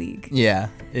just kilig. Yeah,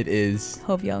 it is.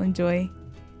 Hope y'all enjoy.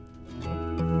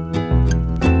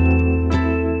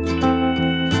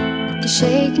 You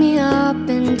shake me up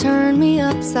and turn me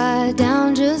upside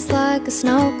down just like a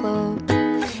snow globe.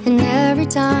 And every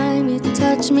time you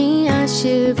touch me, I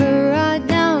shiver right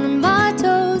down in my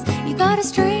toes. You got a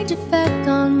strange effect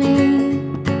on me.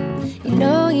 You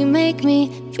know you make me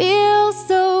feel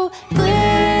so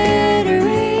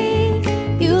glittery.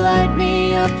 You light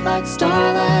me up like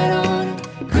starlight on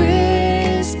a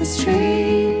Christmas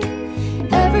tree.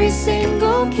 Every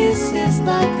single kiss is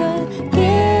like a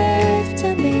gift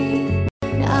to me.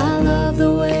 I love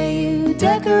the way you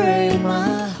decorate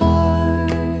my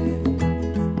heart.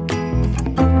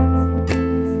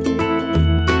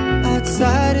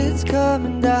 Outside it's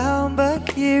coming down, but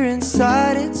here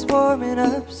inside it's warming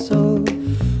up. So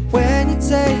when you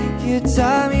take your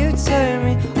time, you turn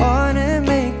me on and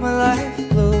make my life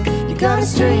glow. You got a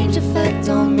strange effect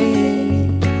on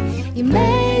me. You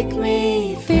make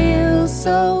me feel so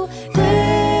so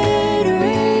glittery.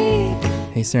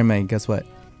 Hey, Sarah May, guess what?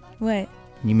 What?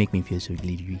 You make me feel so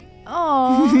glittery.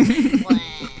 Oh.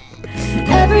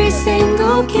 Every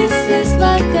single kiss is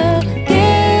like a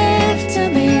gift to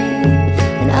me,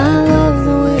 and I love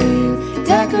the way you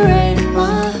decorate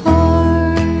my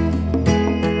heart.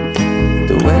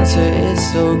 The winter is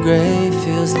so gray,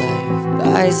 feels like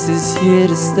the ice is here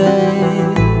to stay.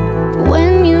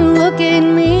 When you look at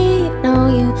me, you know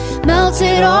you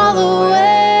melted all the way.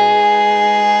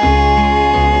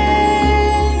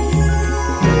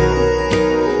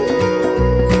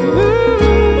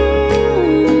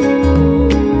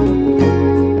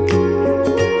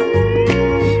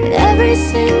 And every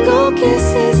single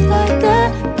kiss is like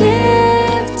a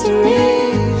gift to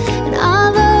me, and I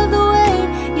love the way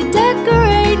you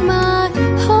decorate my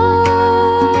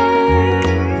heart.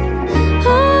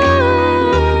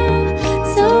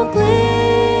 So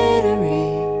glittery.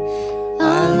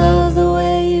 I love the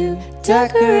way you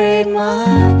decorate my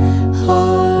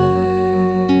heart.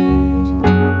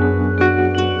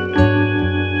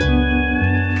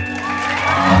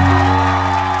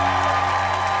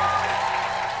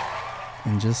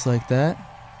 And just like that,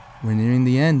 we're nearing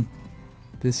the end.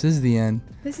 This is the end.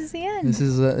 This is the end. This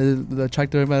is the track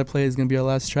that we're about to play is going to be our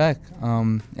last track.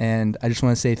 And I just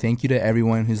want to say thank you to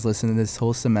everyone who's listened to this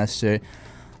whole semester.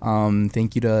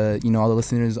 Thank you to all the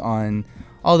listeners on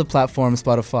all the platforms,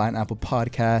 Spotify and Apple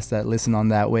Podcasts that listen on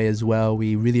that way as well.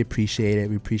 We really appreciate it.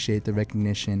 We appreciate the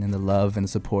recognition and the love and the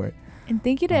support. And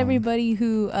thank you to everybody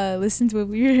who listened to it.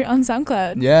 We were on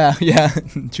SoundCloud. Yeah.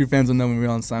 True fans will know when we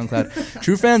were on SoundCloud.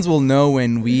 True fans will know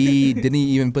when we didn't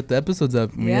even put the episodes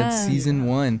up. We had season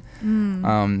 1.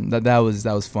 That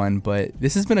was fun. But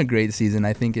this has been a great season.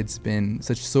 I think it's been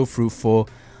so fruitful.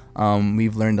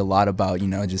 We've learned a lot about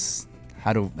just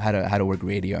how to work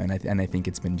radio, and I think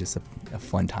it's been just a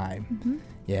fun time. Mm-hmm.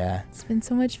 Yeah, it's been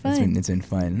so much fun. It's been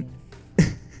fun.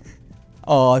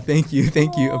 Oh, thank you.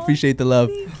 Appreciate the love.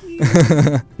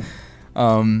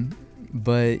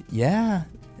 But yeah,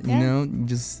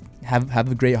 just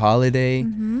have a great holiday.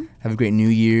 Mm-hmm. Have a great New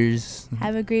Year's.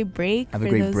 Have a great break. Have a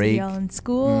great break. Of y'all in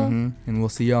school. Mm-hmm. And we'll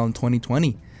see y'all in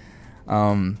 2020.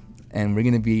 And we're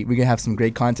gonna have some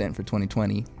great content for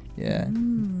 2020. Yeah.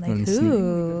 Like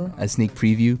who? A sneak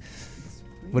preview.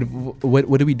 What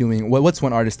are we doing? What's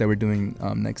one artist that we're doing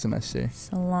next semester?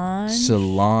 Solange.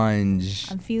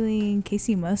 I'm feeling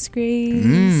Casey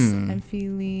Musgraves. I'm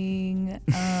feeling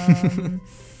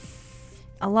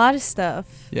a lot of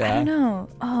stuff. Yeah. I don't know.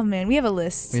 Oh man, we have a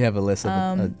list. We have a list of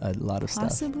a lot of stuff.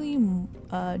 Possibly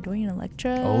Dorian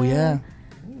Electra. Oh yeah.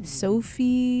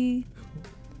 Sophie.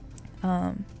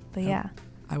 But yeah.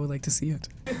 I would like to see it.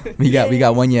 We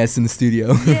got one yes in the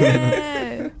studio.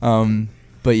 Yeah.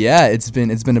 But yeah, it's been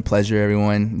a pleasure,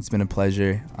 everyone. It's been a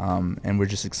pleasure, and we're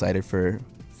just excited for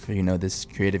this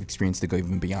creative experience to go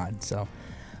even beyond. So,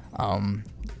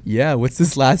 yeah. What's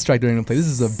this last track during the play? This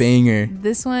is a banger.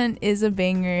 This one is a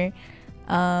banger.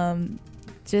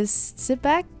 Just sit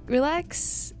back,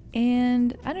 relax,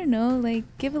 and I don't know,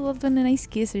 give a loved one a nice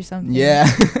kiss or something. Yeah.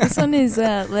 This one is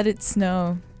 "Let It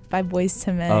Snow" by Boyz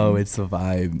II Men. Oh, it's a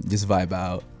vibe. Just vibe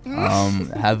out.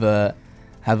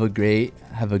 Have a great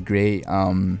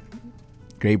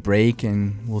break,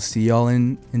 and we'll see y'all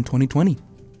in 2020.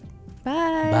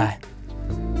 Bye. Bye.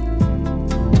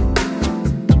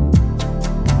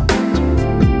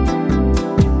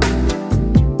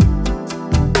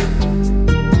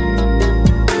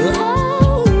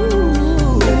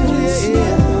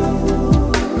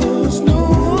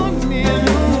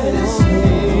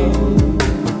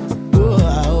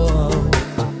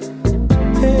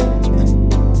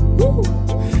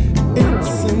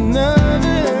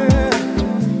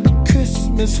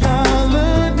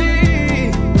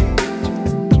 Holiday.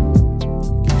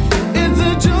 It's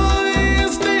a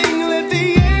joyous thing, let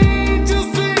the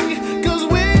angels sing, 'cause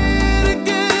we're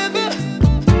together.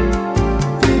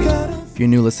 If you're a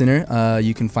new listener,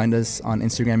 you can find us on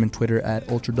Instagram and Twitter at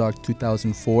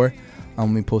UltraDog2004.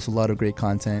 We post a lot of great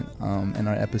content in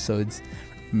our episodes.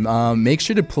 Make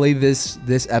sure to play this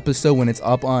episode when it's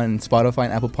up on Spotify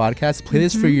and Apple Podcasts. Play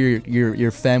this for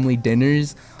your family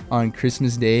dinners on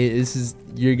Christmas Day.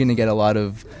 You're gonna get a lot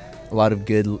of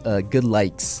good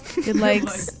likes. Good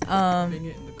likes. You're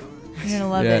gonna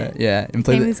love it. Yeah, and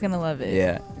Family's gonna love it.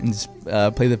 Yeah, and just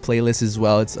play the playlist as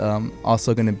well. It's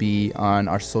also gonna be on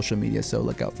our social media, so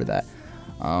look out for that.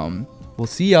 We'll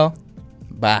see y'all.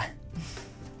 Bye.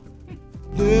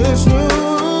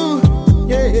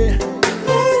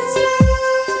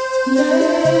 Yeah.